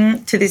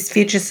imagining to this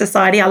future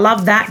society. I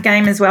love that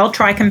game as well.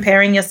 Try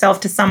comparing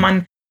yourself to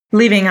someone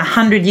living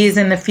 100 years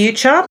in the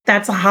future.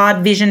 That's a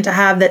hard vision to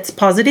have that's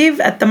positive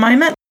at the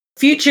moment.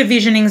 Future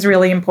visioning is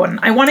really important.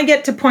 I want to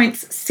get to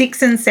points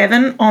 6 and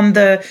 7 on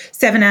the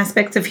 7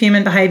 aspects of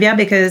human behavior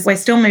because we're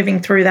still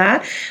moving through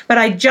that. But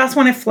I just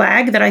want to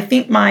flag that I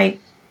think my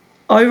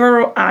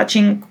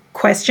overarching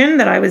question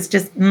that I was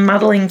just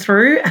muddling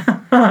through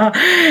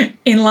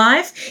in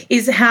life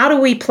is how do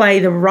we play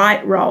the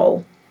right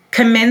role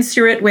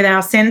commensurate with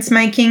our sense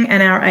making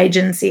and our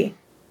agency?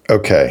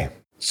 Okay.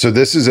 So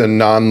this is a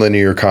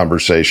nonlinear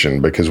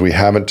conversation because we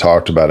haven't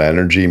talked about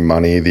energy,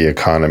 money, the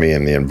economy,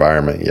 and the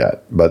environment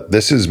yet. But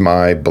this is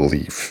my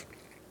belief,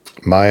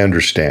 my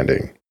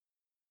understanding,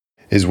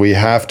 is we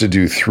have to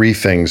do 3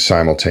 things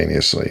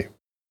simultaneously.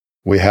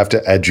 We have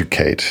to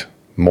educate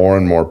more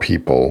and more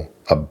people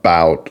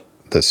about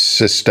the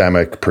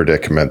systemic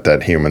predicament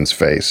that humans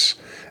face.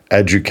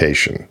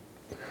 Education.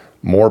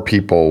 More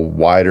people,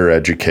 wider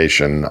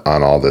education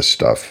on all this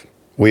stuff.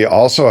 We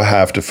also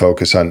have to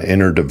focus on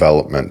inner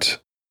development.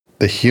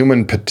 The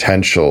human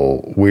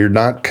potential, we're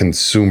not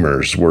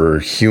consumers,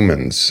 we're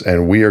humans,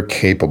 and we are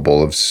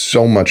capable of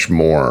so much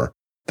more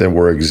than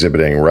we're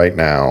exhibiting right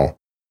now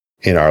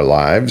in our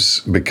lives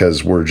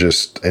because we're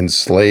just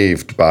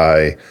enslaved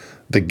by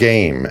the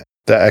game,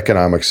 the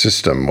economic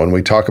system. When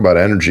we talk about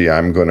energy,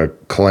 I'm going to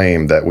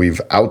claim that we've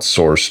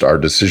outsourced our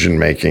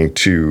decision-making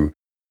to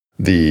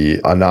the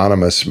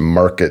anonymous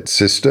market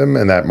system,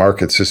 and that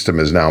market system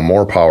is now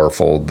more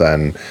powerful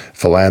than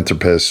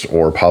philanthropists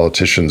or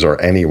politicians or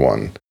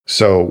anyone.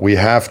 So we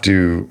have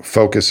to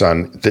focus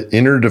on the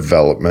inner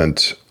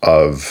development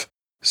of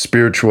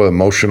spiritual,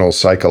 emotional,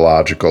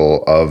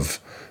 psychological of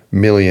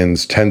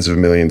millions, tens of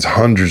millions,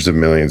 hundreds of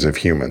millions of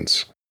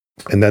humans.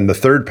 And then the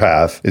third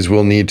path is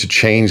we'll need to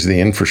change the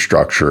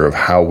infrastructure of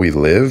how we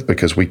live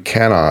because we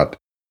cannot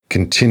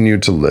continue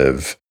to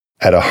live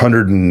at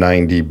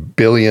 190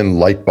 billion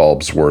light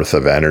bulbs worth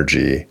of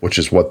energy, which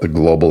is what the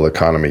global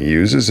economy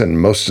uses.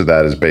 And most of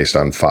that is based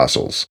on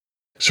fossils.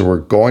 So we're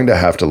going to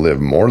have to live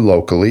more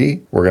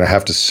locally. We're going to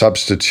have to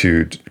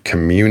substitute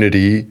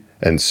community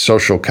and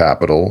social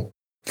capital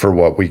for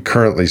what we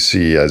currently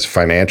see as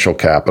financial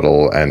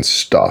capital and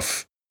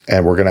stuff.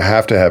 And we're going to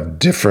have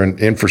different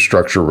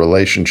infrastructure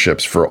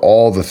relationships for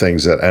all the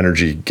things that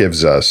energy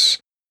gives us,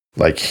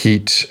 like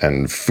heat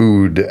and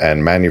food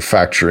and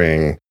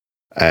manufacturing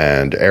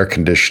and air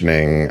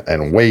conditioning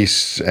and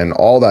waste, and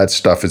all that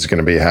stuff is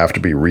going to have to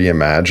be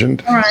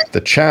reimagined. All right.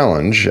 The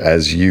challenge,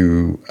 as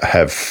you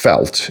have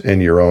felt in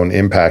your own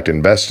impact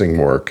investing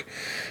work,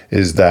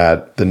 is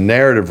that the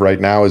narrative right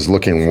now is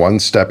looking one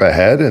step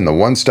ahead, and the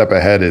one step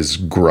ahead is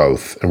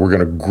growth. And we're going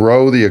to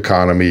grow the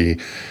economy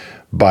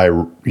by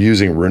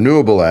using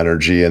renewable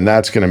energy, and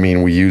that's going to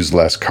mean we use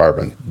less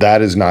carbon.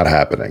 That is not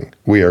happening.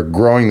 We are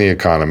growing the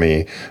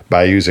economy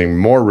by using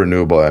more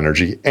renewable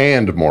energy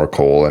and more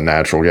coal and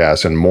natural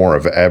gas and more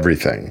of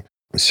everything.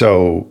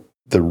 So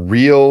the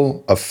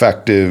real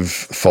effective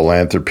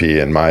philanthropy,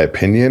 in my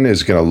opinion,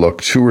 is going to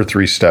look 2 or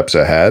 3 steps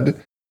ahead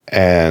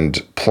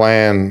and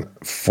plan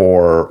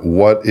for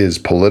what is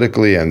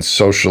politically and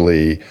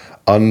socially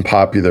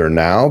unpopular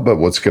now, but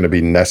what's going to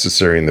be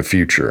necessary in the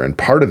future. And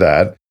part of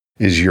that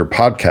is your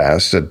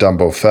podcast at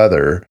Dumbo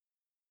Feather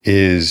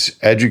is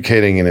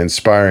educating and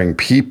inspiring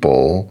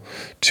people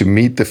to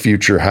meet the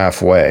future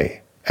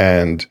halfway.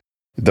 And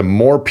the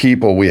more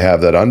people we have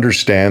that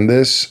understand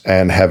this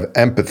and have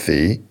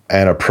empathy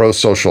and a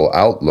pro-social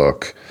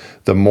outlook,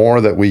 the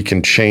more that we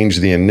can change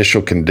the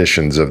initial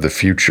conditions of the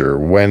future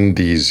when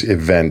these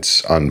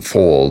events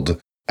unfold,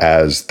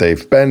 as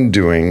they've been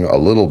doing a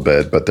little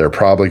bit, but they're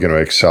probably going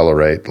to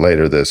accelerate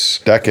later this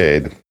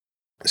decade.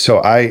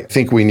 So I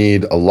think we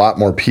need a lot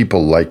more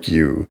people like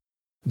you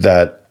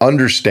that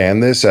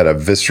understand this at a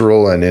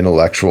visceral and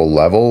intellectual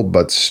level,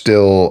 but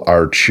still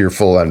are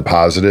cheerful and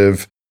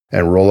positive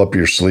and roll up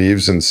your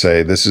sleeves and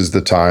say, this is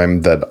the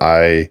time that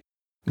I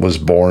was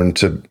born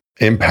to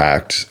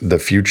impact the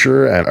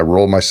future, and I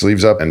roll my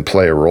sleeves up and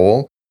play a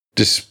role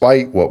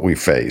despite what we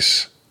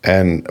face.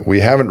 And we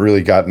haven't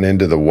really gotten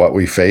into the what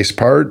we face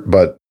part,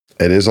 but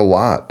it is a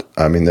lot.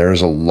 I mean,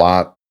 there's a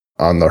lot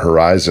on the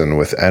horizon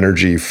with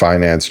energy,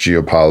 finance,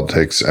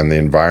 geopolitics, and the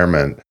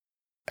environment.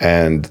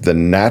 And the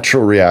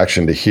natural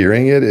reaction to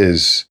hearing it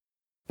is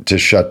to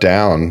shut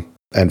down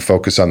and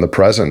focus on the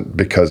present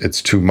because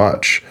it's too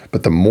much.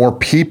 But the more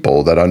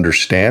people that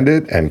understand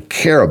it and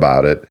care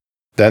about it,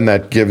 then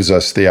that gives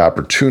us the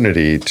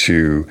opportunity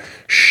to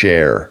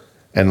share.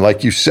 And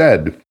like you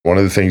said, one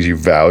of the things you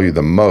value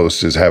the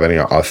most is having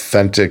an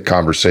authentic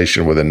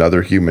conversation with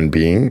another human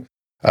being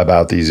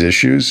about these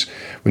issues.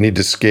 We need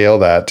to scale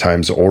that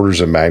times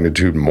orders of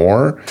magnitude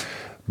more,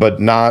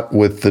 but not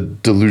with the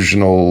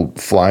delusional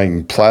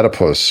flying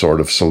platypus sort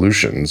of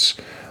solutions,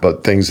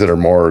 but things that are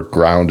more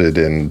grounded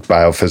in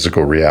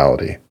biophysical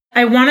reality.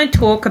 I want to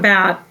talk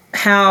about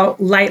how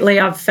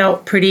lately I've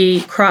felt pretty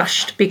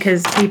crushed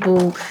because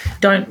people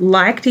don't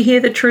like to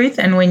hear the truth.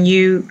 And when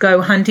you go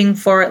hunting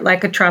for it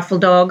like a truffle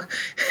dog,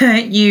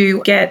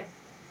 you get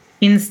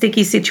in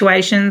sticky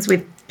situations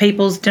with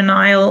people's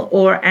denial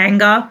or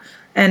anger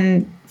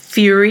and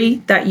fury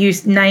that you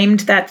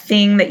named that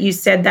thing, that you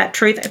said that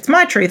truth. It's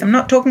my truth. I'm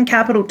not talking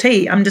capital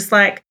T. I'm just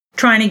like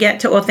trying to get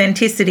to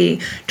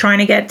authenticity, trying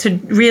to get to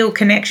real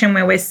connection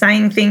where we're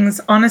saying things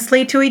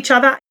honestly to each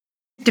other.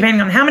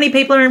 Depending on how many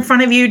people are in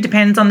front of you,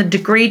 depends on the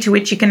degree to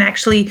which you can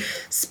actually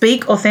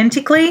speak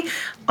authentically.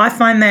 I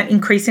find that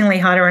increasingly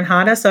harder and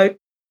harder. So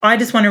I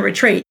just want to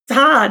retreat. It's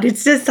hard.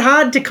 It's just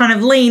hard to kind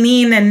of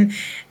lean in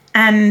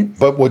and.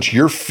 But what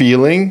you're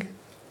feeling,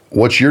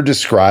 what you're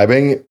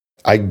describing,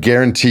 I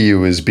guarantee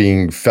you is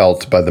being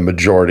felt by the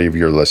majority of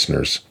your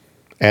listeners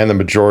and the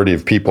majority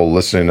of people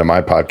listening to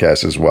my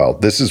podcast as well.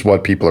 This is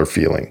what people are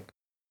feeling.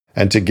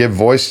 And to give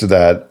voice to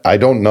that, I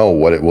don't know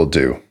what it will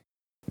do.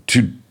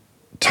 To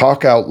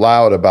talk out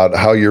loud about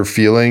how you're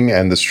feeling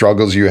and the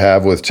struggles you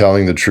have with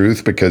telling the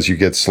truth because you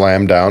get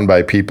slammed down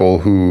by people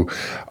who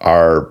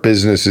are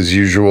business as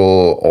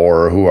usual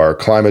or who are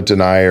climate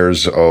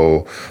deniers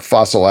or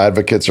fossil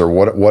advocates or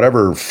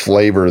whatever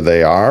flavor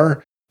they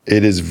are.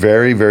 It is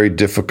very, very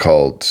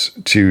difficult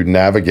to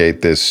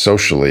navigate this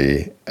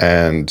socially.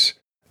 And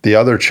the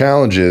other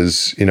challenge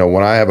is,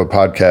 when I have a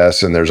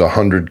podcast and there's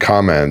 100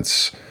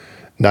 comments,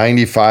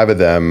 95 of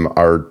them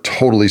are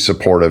totally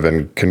supportive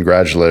and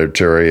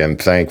congratulatory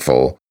and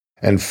thankful.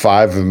 And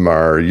 5 of them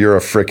are, you're a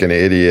freaking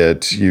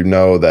idiot. You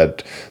know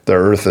that the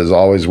earth is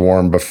always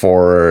warm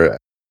before.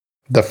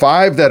 The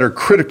 5 that are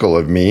critical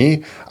of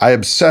me, I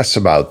obsess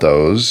about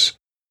those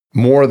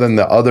more than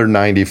the other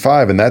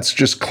 95. And that's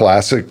just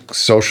classic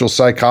social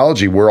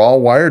psychology. We're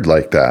all wired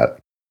like that.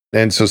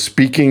 And so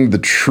speaking the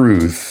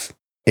truth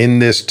in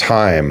this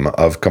time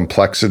of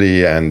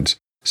complexity and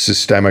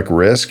systemic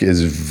risk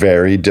is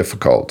very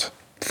difficult,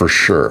 for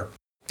sure.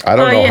 I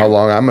don't know how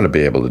long I'm going to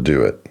be able to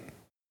do it.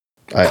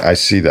 I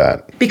see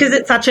that. Because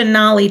it's such a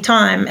gnarly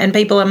time and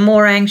people are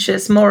more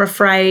anxious, more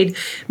afraid,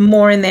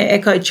 more in their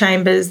echo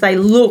chambers. They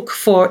look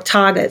for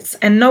targets.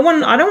 And I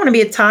don't want to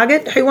be a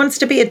target. Who wants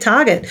to be a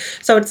target?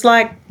 So it's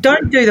like,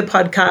 don't do the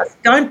podcast.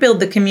 Don't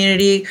build the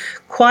community.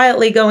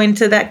 Quietly go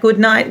into that good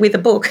night with a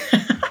book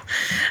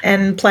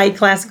and play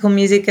classical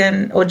music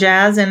or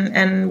jazz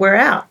and we're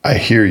out. I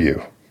hear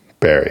you,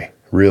 Barry.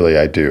 Really,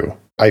 I do.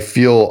 I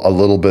feel a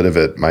little bit of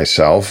it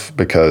myself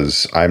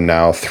because I'm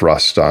now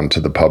thrust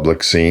onto the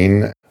public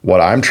scene. What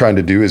I'm trying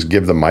to do is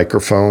give the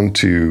microphone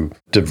to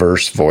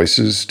diverse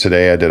voices.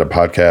 Today, I did a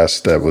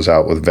podcast that was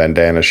out with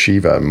Vandana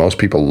Shiva. Most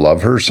people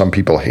love her. Some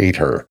people hate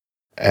her.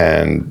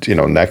 And,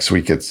 next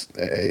week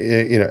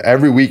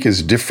every week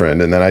is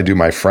different. And then I do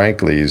my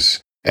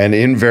Franklies. And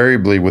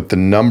invariably with the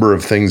number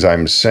of things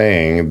I'm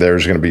saying,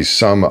 there's going to be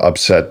some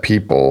upset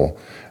people.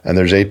 And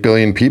there's 8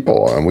 billion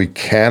people, and we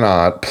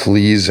cannot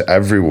please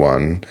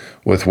everyone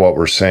with what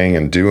we're saying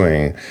and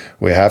doing.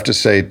 We have to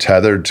stay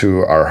tethered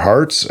to our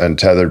hearts and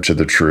tethered to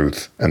the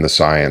truth and the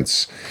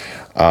science.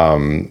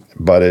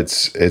 But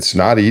it's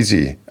not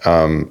easy.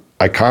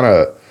 I kind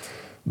of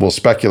will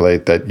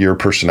speculate that your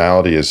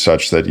personality is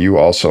such that you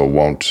also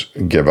won't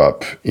give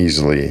up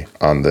easily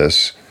on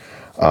this.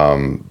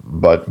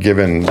 But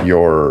given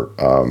your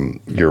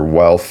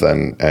wealth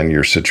and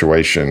your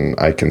situation,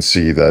 I can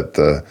see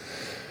that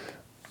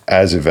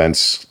as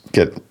events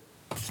get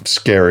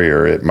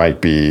scarier, it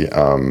might be,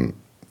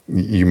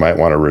 you might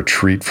want to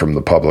retreat from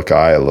the public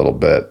eye a little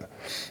bit.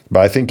 But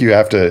I think you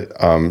have to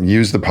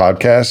use the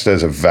podcast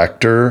as a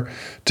vector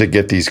to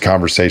get these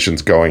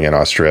conversations going in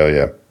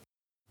Australia.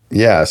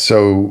 Yeah,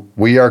 so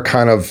we are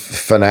kind of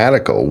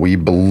fanatical. We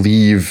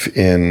believe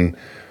in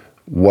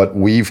what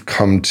we've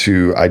come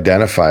to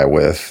identify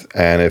with.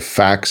 And if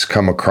facts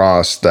come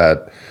across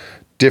that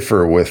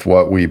differ with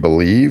what we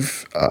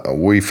believe,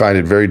 we find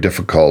it very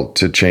difficult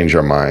to change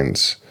our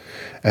minds.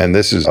 And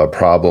this is a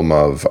problem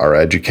of our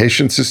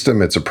education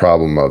system. It's a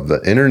problem of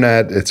the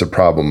internet. It's a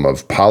problem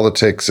of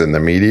politics and the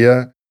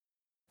media.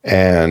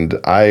 And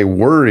I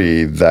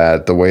worry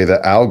that the way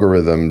the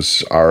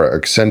algorithms are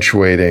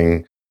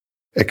accentuating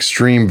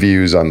extreme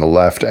views on the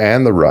left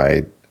and the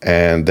right,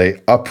 and they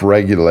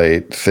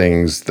upregulate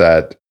things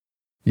that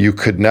you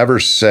could never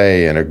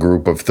say in a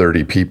group of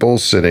 30 people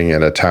sitting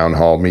in a town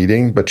hall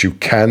meeting, but you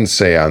can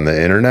say on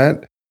the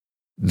internet,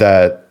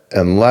 that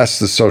unless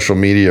the social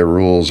media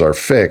rules are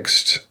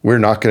fixed, we're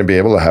not going to be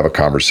able to have a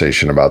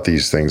conversation about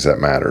these things that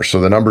matter. So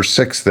the number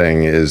 6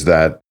 thing is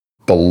that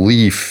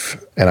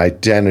belief and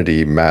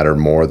identity matter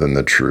more than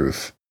the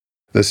truth.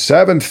 The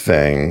seventh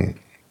thing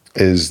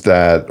is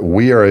that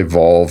we are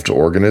evolved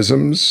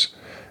organisms,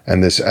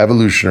 and this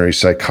evolutionary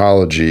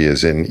psychology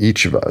is in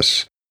each of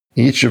us.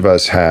 Each of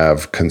us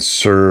have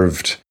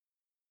conserved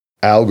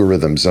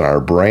algorithms in our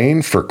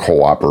brain for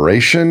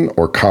cooperation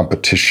or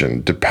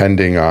competition,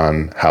 depending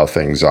on how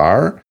things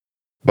are,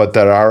 but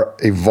that our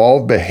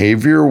evolved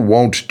behavior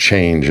won't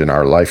change in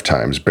our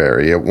lifetimes,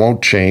 Barry. It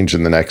won't change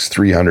in the next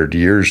 300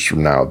 years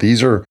from now.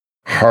 These are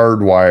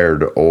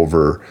hardwired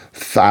over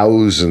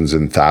thousands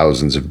and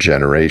thousands of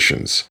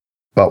generations.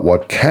 But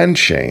what can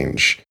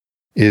change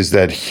is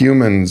that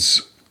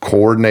humans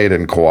coordinate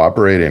and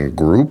cooperate in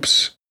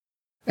groups,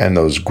 and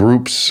those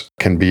groups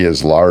can be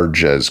as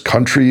large as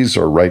countries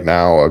or right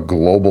now a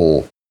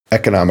global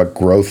economic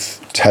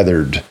growth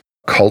tethered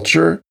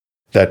culture.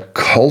 That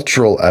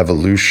cultural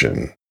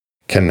evolution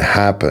can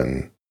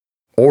happen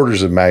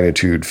orders of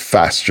magnitude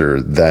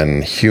faster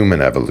than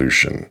human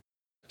evolution.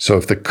 So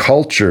if the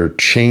culture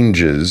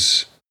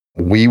changes,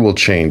 we will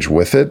change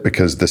with it,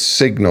 because the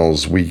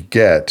signals we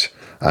get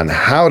on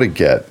how to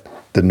get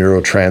the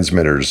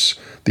neurotransmitters,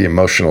 the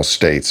emotional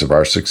states of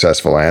our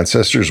successful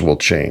ancestors will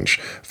change.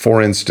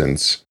 For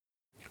instance,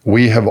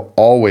 we have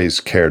always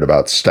cared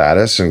about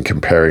status and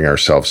comparing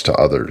ourselves to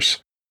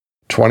others.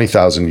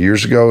 20,000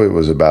 years ago, it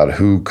was about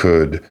who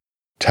could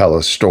tell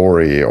a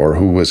story, or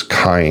who was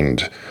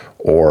kind,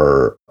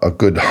 or a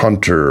good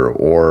hunter,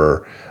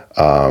 or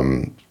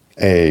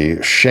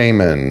a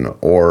shaman,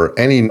 or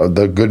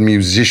the good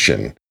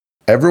musician.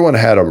 Everyone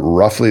had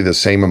roughly the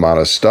same amount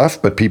of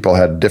stuff, but people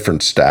had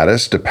different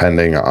status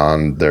depending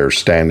on their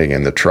standing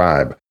in the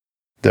tribe.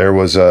 There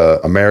was an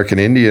American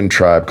Indian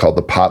tribe called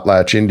the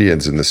Potlatch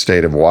Indians in the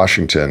state of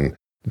Washington,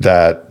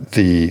 that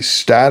the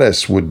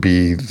status would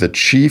be the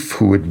chief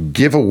who would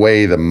give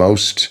away the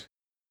most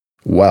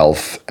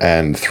wealth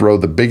and throw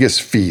the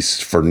biggest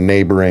feast for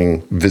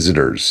neighboring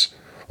visitors.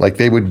 Like,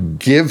 they would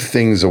give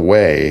things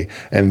away,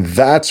 and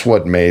that's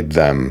what made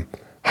them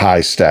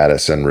high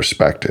status and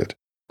respected.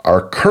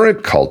 Our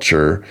current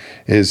culture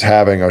is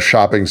having a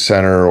shopping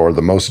center, or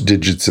the most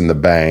digits in the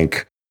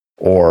bank,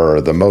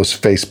 or the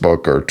most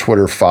Facebook or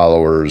Twitter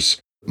followers.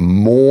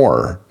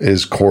 More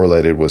is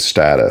correlated with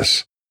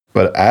status.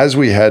 But as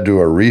we head to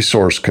a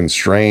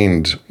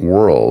resource-constrained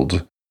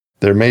world,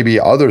 there may be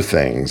other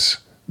things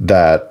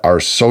that are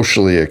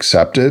socially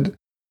accepted.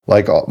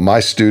 Like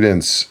my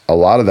students, a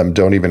lot of them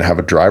don't even have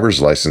a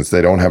driver's license.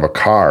 They don't have a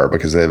car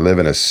because they live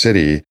in a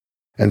city.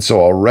 And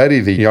so already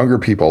the younger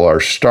people are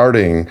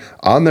starting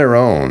on their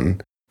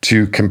own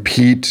to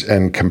compete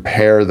and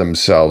compare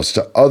themselves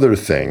to other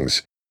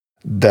things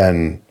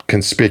than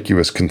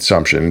conspicuous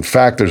consumption. In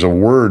fact, there's a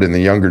word in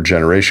the younger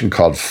generation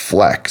called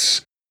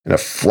flex. And a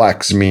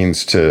flex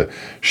means to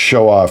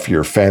show off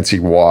your fancy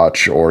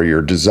watch, or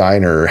your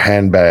designer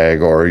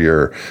handbag, or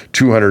your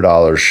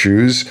 $200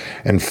 shoes.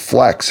 And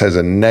flex has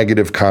a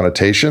negative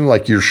connotation,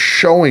 like you're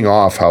showing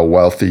off how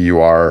wealthy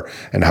you are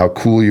and how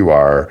cool you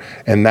are.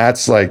 And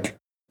that's like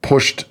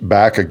pushed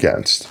back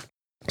against.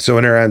 So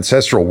in our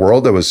ancestral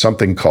world, there was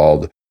something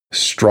called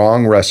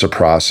strong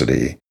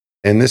reciprocity.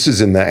 And this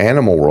is in the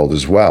animal world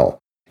as well.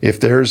 If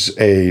there's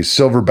a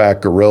silverback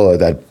gorilla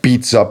that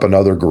beats up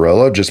another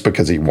gorilla just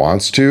because he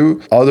wants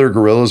to, other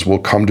gorillas will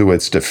come to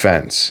its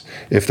defense.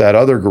 If that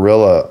other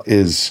gorilla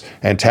is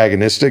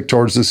antagonistic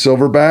towards the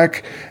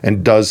silverback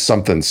and does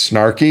something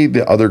snarky,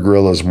 the other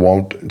gorillas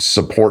won't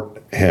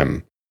support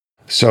him.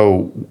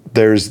 So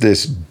there's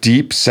this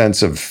deep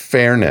sense of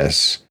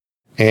fairness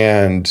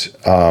and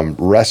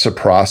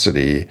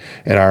reciprocity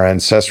in our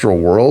ancestral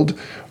world,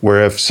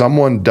 where if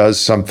someone does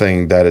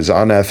something that is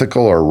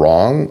unethical or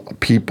wrong,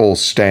 people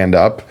stand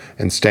up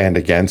and stand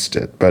against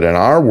it. But in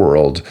our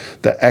world,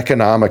 the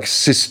economic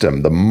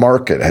system, the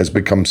market, has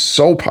become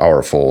so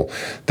powerful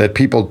that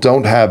people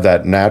don't have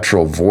that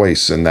natural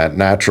voice and that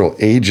natural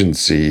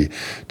agency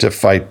to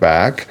fight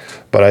back.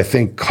 But I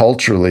think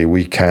culturally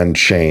we can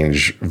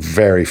change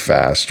very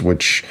fast,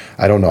 which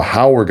I don't know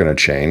how we're going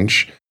to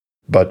change.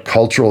 But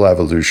cultural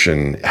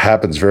evolution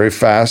happens very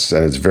fast,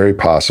 and it's very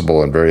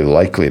possible and very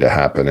likely to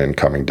happen in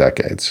coming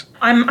decades.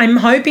 I'm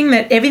hoping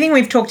that everything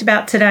we've talked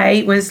about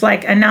today was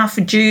like enough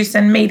juice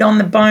and meat on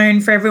the bone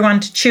for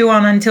everyone to chew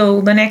on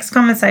until the next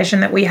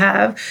conversation that we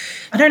have.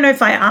 I don't know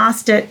if I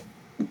asked it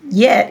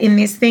yet in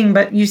this thing,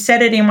 but you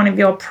said it in one of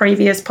your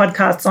previous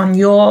podcasts on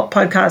your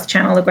podcast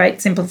channel, A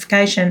Great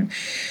Simplification.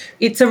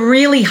 It's a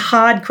really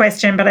hard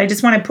question, but I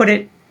just want to put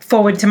it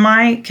forward to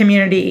my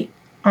community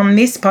on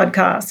this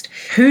podcast.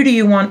 Who do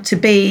you want to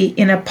be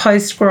in a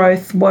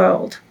post-growth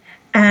world?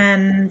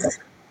 And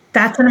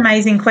that's an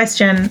amazing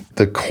question.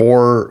 The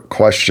core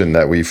question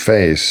that we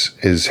face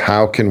is,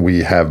 how can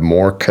we have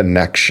more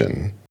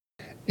connection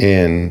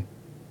in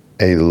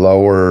a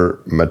lower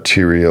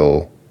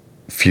material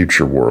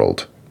future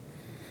world?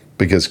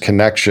 Because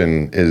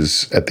connection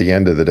is, at the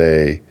end of the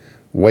day,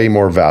 way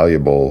more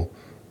valuable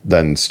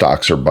than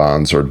stocks or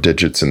bonds or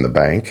digits in the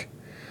bank.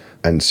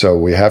 And so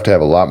we have to have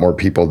a lot more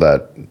people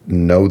that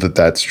know that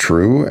that's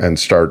true and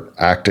start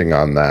acting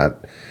on that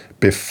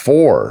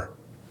before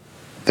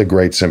the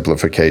great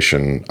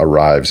simplification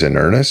arrives in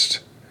earnest.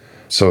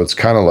 So it's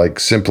kind of like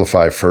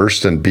simplify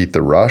first and beat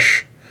the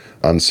rush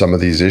on some of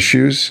these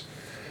issues.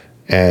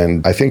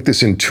 And I think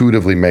this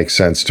intuitively makes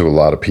sense to a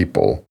lot of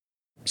people.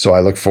 So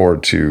I look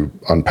forward to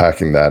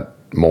unpacking that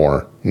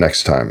more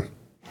next time.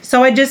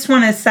 So I just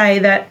want to say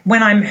that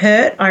when I'm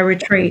hurt, I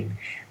retreat.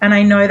 And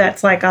I know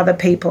that's like other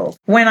people.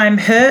 When I'm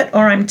hurt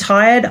or I'm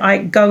tired, I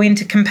go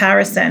into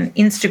comparison.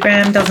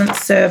 Instagram doesn't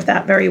serve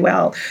that very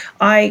well.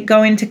 I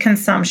go into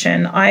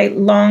consumption. I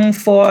long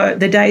for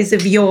the days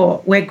of yore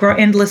where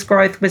endless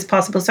growth was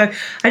possible. So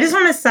I just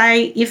want to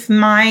say, if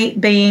my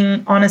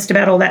being honest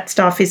about all that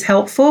stuff is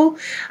helpful,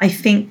 I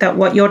think that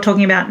what you're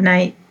talking about,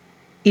 Nate,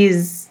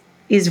 is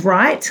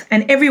right.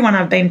 And everyone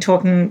I've been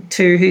talking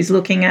to who's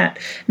looking at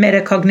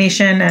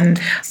metacognition and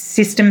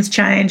systems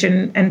change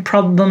and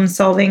problem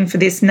solving for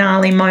this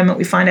gnarly moment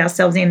we find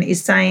ourselves in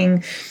is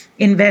saying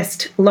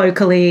invest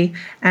locally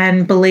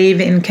and believe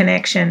in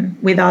connection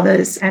with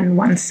others and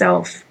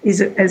oneself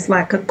is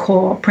like a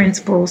core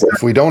principle. So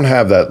if we don't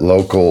have that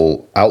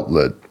local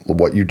outlet,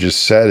 what you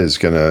just said is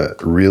going to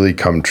really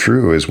come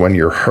true is when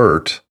you're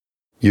hurt,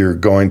 you're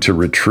going to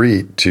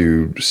retreat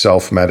to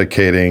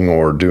self-medicating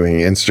or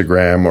doing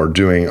Instagram or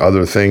doing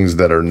other things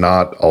that are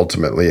not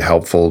ultimately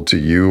helpful to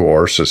you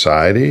or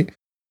society.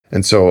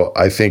 And so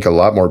I think a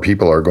lot more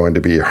people are going to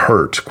be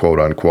hurt, quote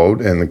unquote,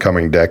 in the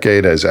coming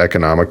decade as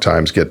economic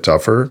times get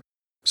tougher.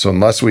 So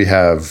unless we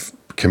have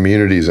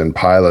communities and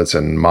pilots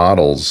and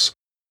models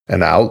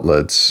and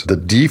outlets, the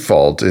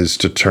default is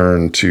to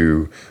turn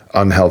to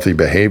unhealthy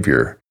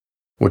behavior,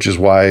 which is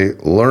why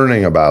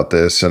learning about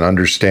this and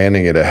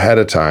understanding it ahead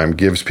of time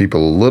gives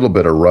people a little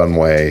bit of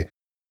runway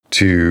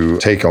to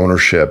take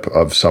ownership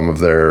of some of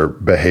their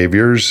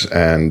behaviors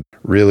and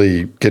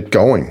really get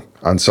going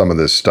on some of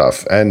this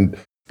stuff. And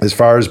as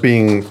far as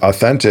being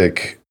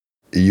authentic,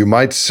 you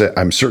might say,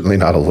 I'm certainly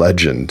not a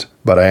legend,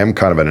 but I am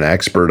kind of an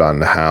expert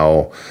on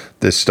how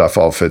this stuff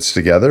all fits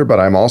together.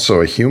 But I'm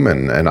also a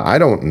human, and I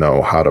don't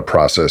know how to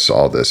process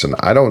all this, and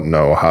I don't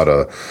know how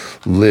to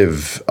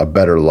live a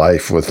better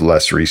life with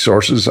less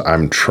resources.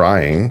 I'm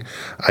trying.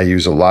 I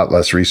use a lot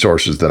less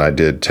resources than I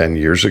did 10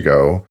 years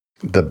ago.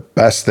 The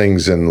best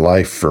things in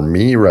life for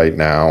me right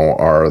now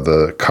are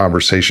the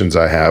conversations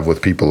I have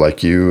with people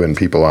like you and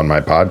people on my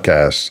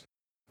podcast.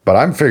 But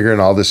I'm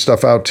figuring all this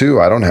stuff out too.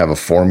 I don't have a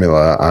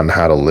formula on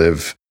how to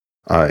live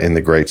in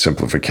the great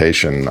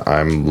simplification.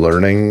 I'm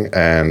learning,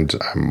 and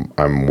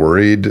I'm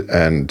worried,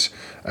 and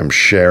I'm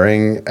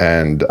sharing,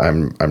 and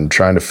I'm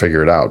trying to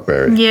figure it out,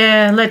 Barry.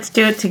 Yeah, let's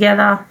do it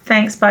together.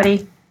 Thanks,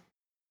 buddy.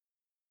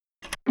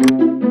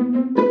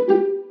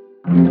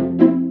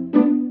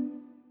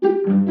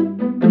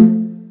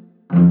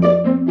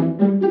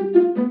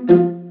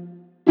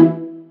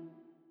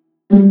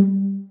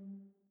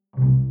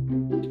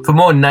 For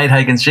more Nate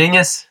Hagens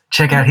genius,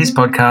 check out his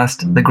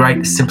podcast, The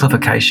Great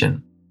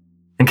Simplification.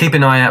 And keep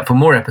an eye out for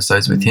more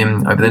episodes with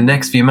him over the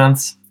next few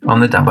months on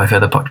the Done by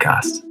Feather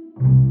podcast.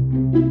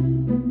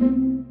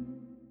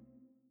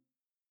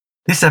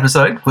 This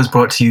episode was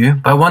brought to you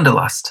by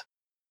Wanderlust.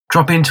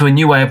 Drop into a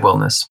new way of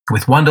wellness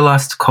with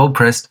Wanderlust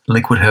cold-pressed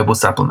liquid herbal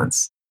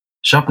supplements.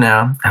 Shop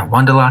now at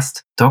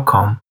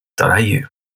wanderlust.com.au.